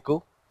kingmaker.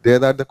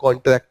 There are the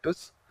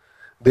contractors.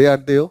 They are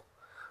there.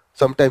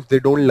 Sometimes they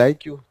don't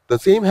like you. The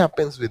same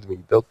happens with me.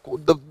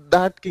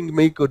 That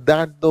kingmaker,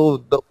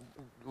 the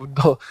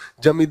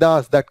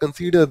Jamidas that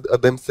consider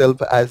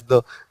themselves as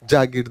the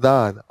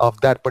Jagirdar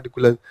of that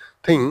particular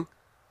thing,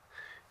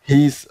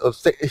 he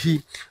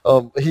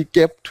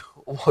kept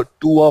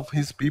two of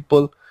his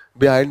people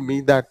behind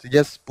me that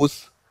yes,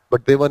 push,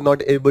 but they were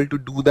not able to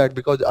do that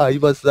because I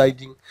was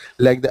riding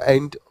like the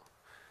end,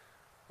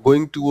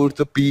 going towards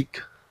the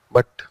peak.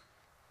 But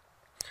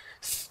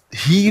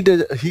he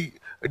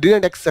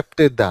didn't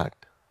accepted that.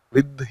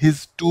 With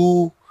his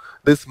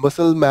this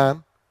muscle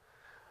man,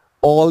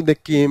 all they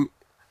came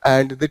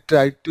and they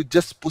tried to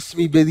just push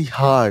me very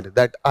hard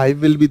that I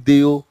will be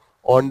there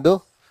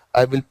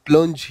I will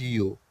plunge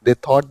here. They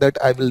thought that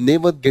I will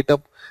never get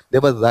up,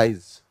 never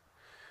rise.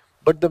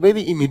 But the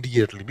very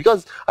immediately,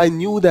 because I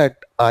knew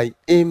that I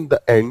am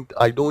the end,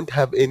 I don't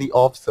have any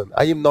option.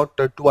 I am not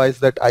twice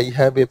that I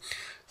have a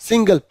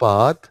single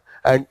path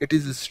and it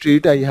is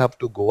straight, I have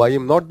to go. I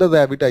am not the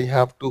rabbit, I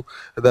have to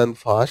run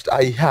fast.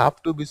 I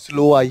have to be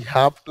slow, I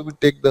have to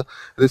take the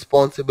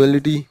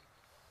responsibility,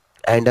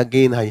 and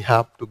again I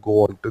have to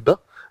go on to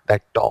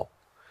that top.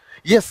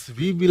 Yes,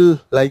 we will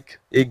like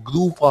a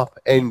group of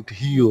end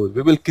here.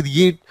 We will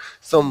create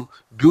some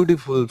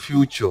beautiful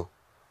future.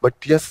 But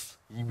yes,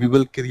 we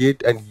will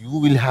create, and you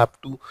will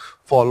have to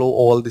follow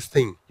all this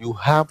thing. You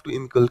have to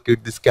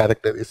inculcate this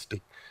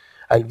characteristic.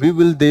 And we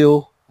will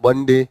there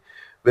one day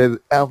where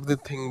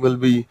everything will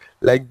be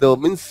like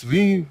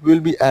we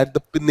will be at the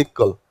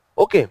pinnacle.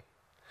 Okay.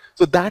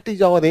 So that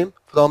is our aim.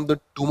 From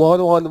the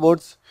tomorrow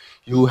onwards,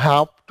 you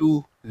have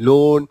to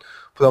learn.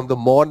 From the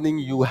morning,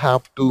 you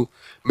have to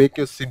make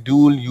your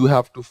schedule, you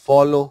have to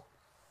follow.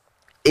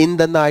 In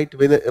the night,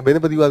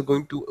 whenever you are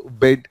going to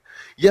bed,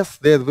 yes,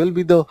 there will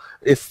be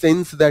a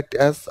sense that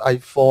as I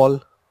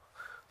fall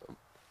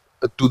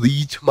to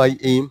reach my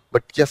aim,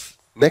 but yes,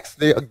 next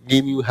day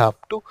again you have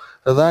to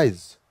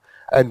rise.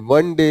 And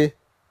one day,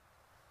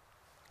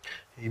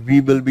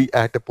 we will be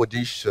at a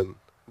position,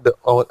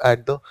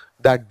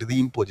 that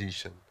dream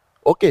position.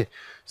 Okay,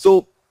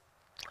 so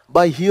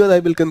by here I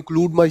will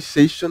conclude my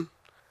session.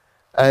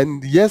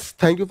 And yes,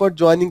 thank you for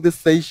joining this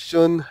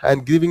session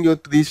and giving your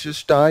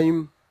precious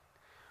time.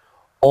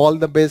 All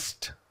the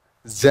best.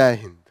 जय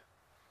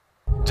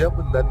हिंद. जब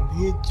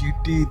नन्ही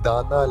चींटी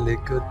दाना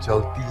लेकर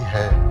चलती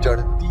है,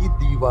 चढ़ती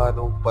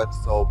दीवारों पर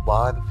 100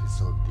 बार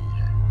फिसलती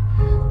है.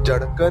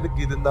 चढ़कर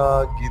गिरना,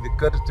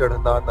 गिरकर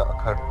चढ़ना न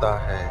अखरता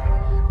है.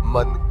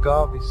 मन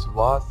का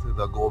विश्वास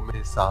रगों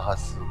में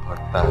साहस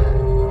भरता है.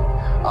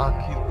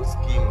 आखिर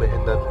उसकी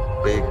मेहनत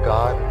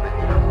बेकार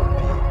नहीं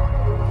होती.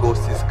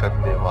 कोशिश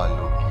करने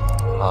वालों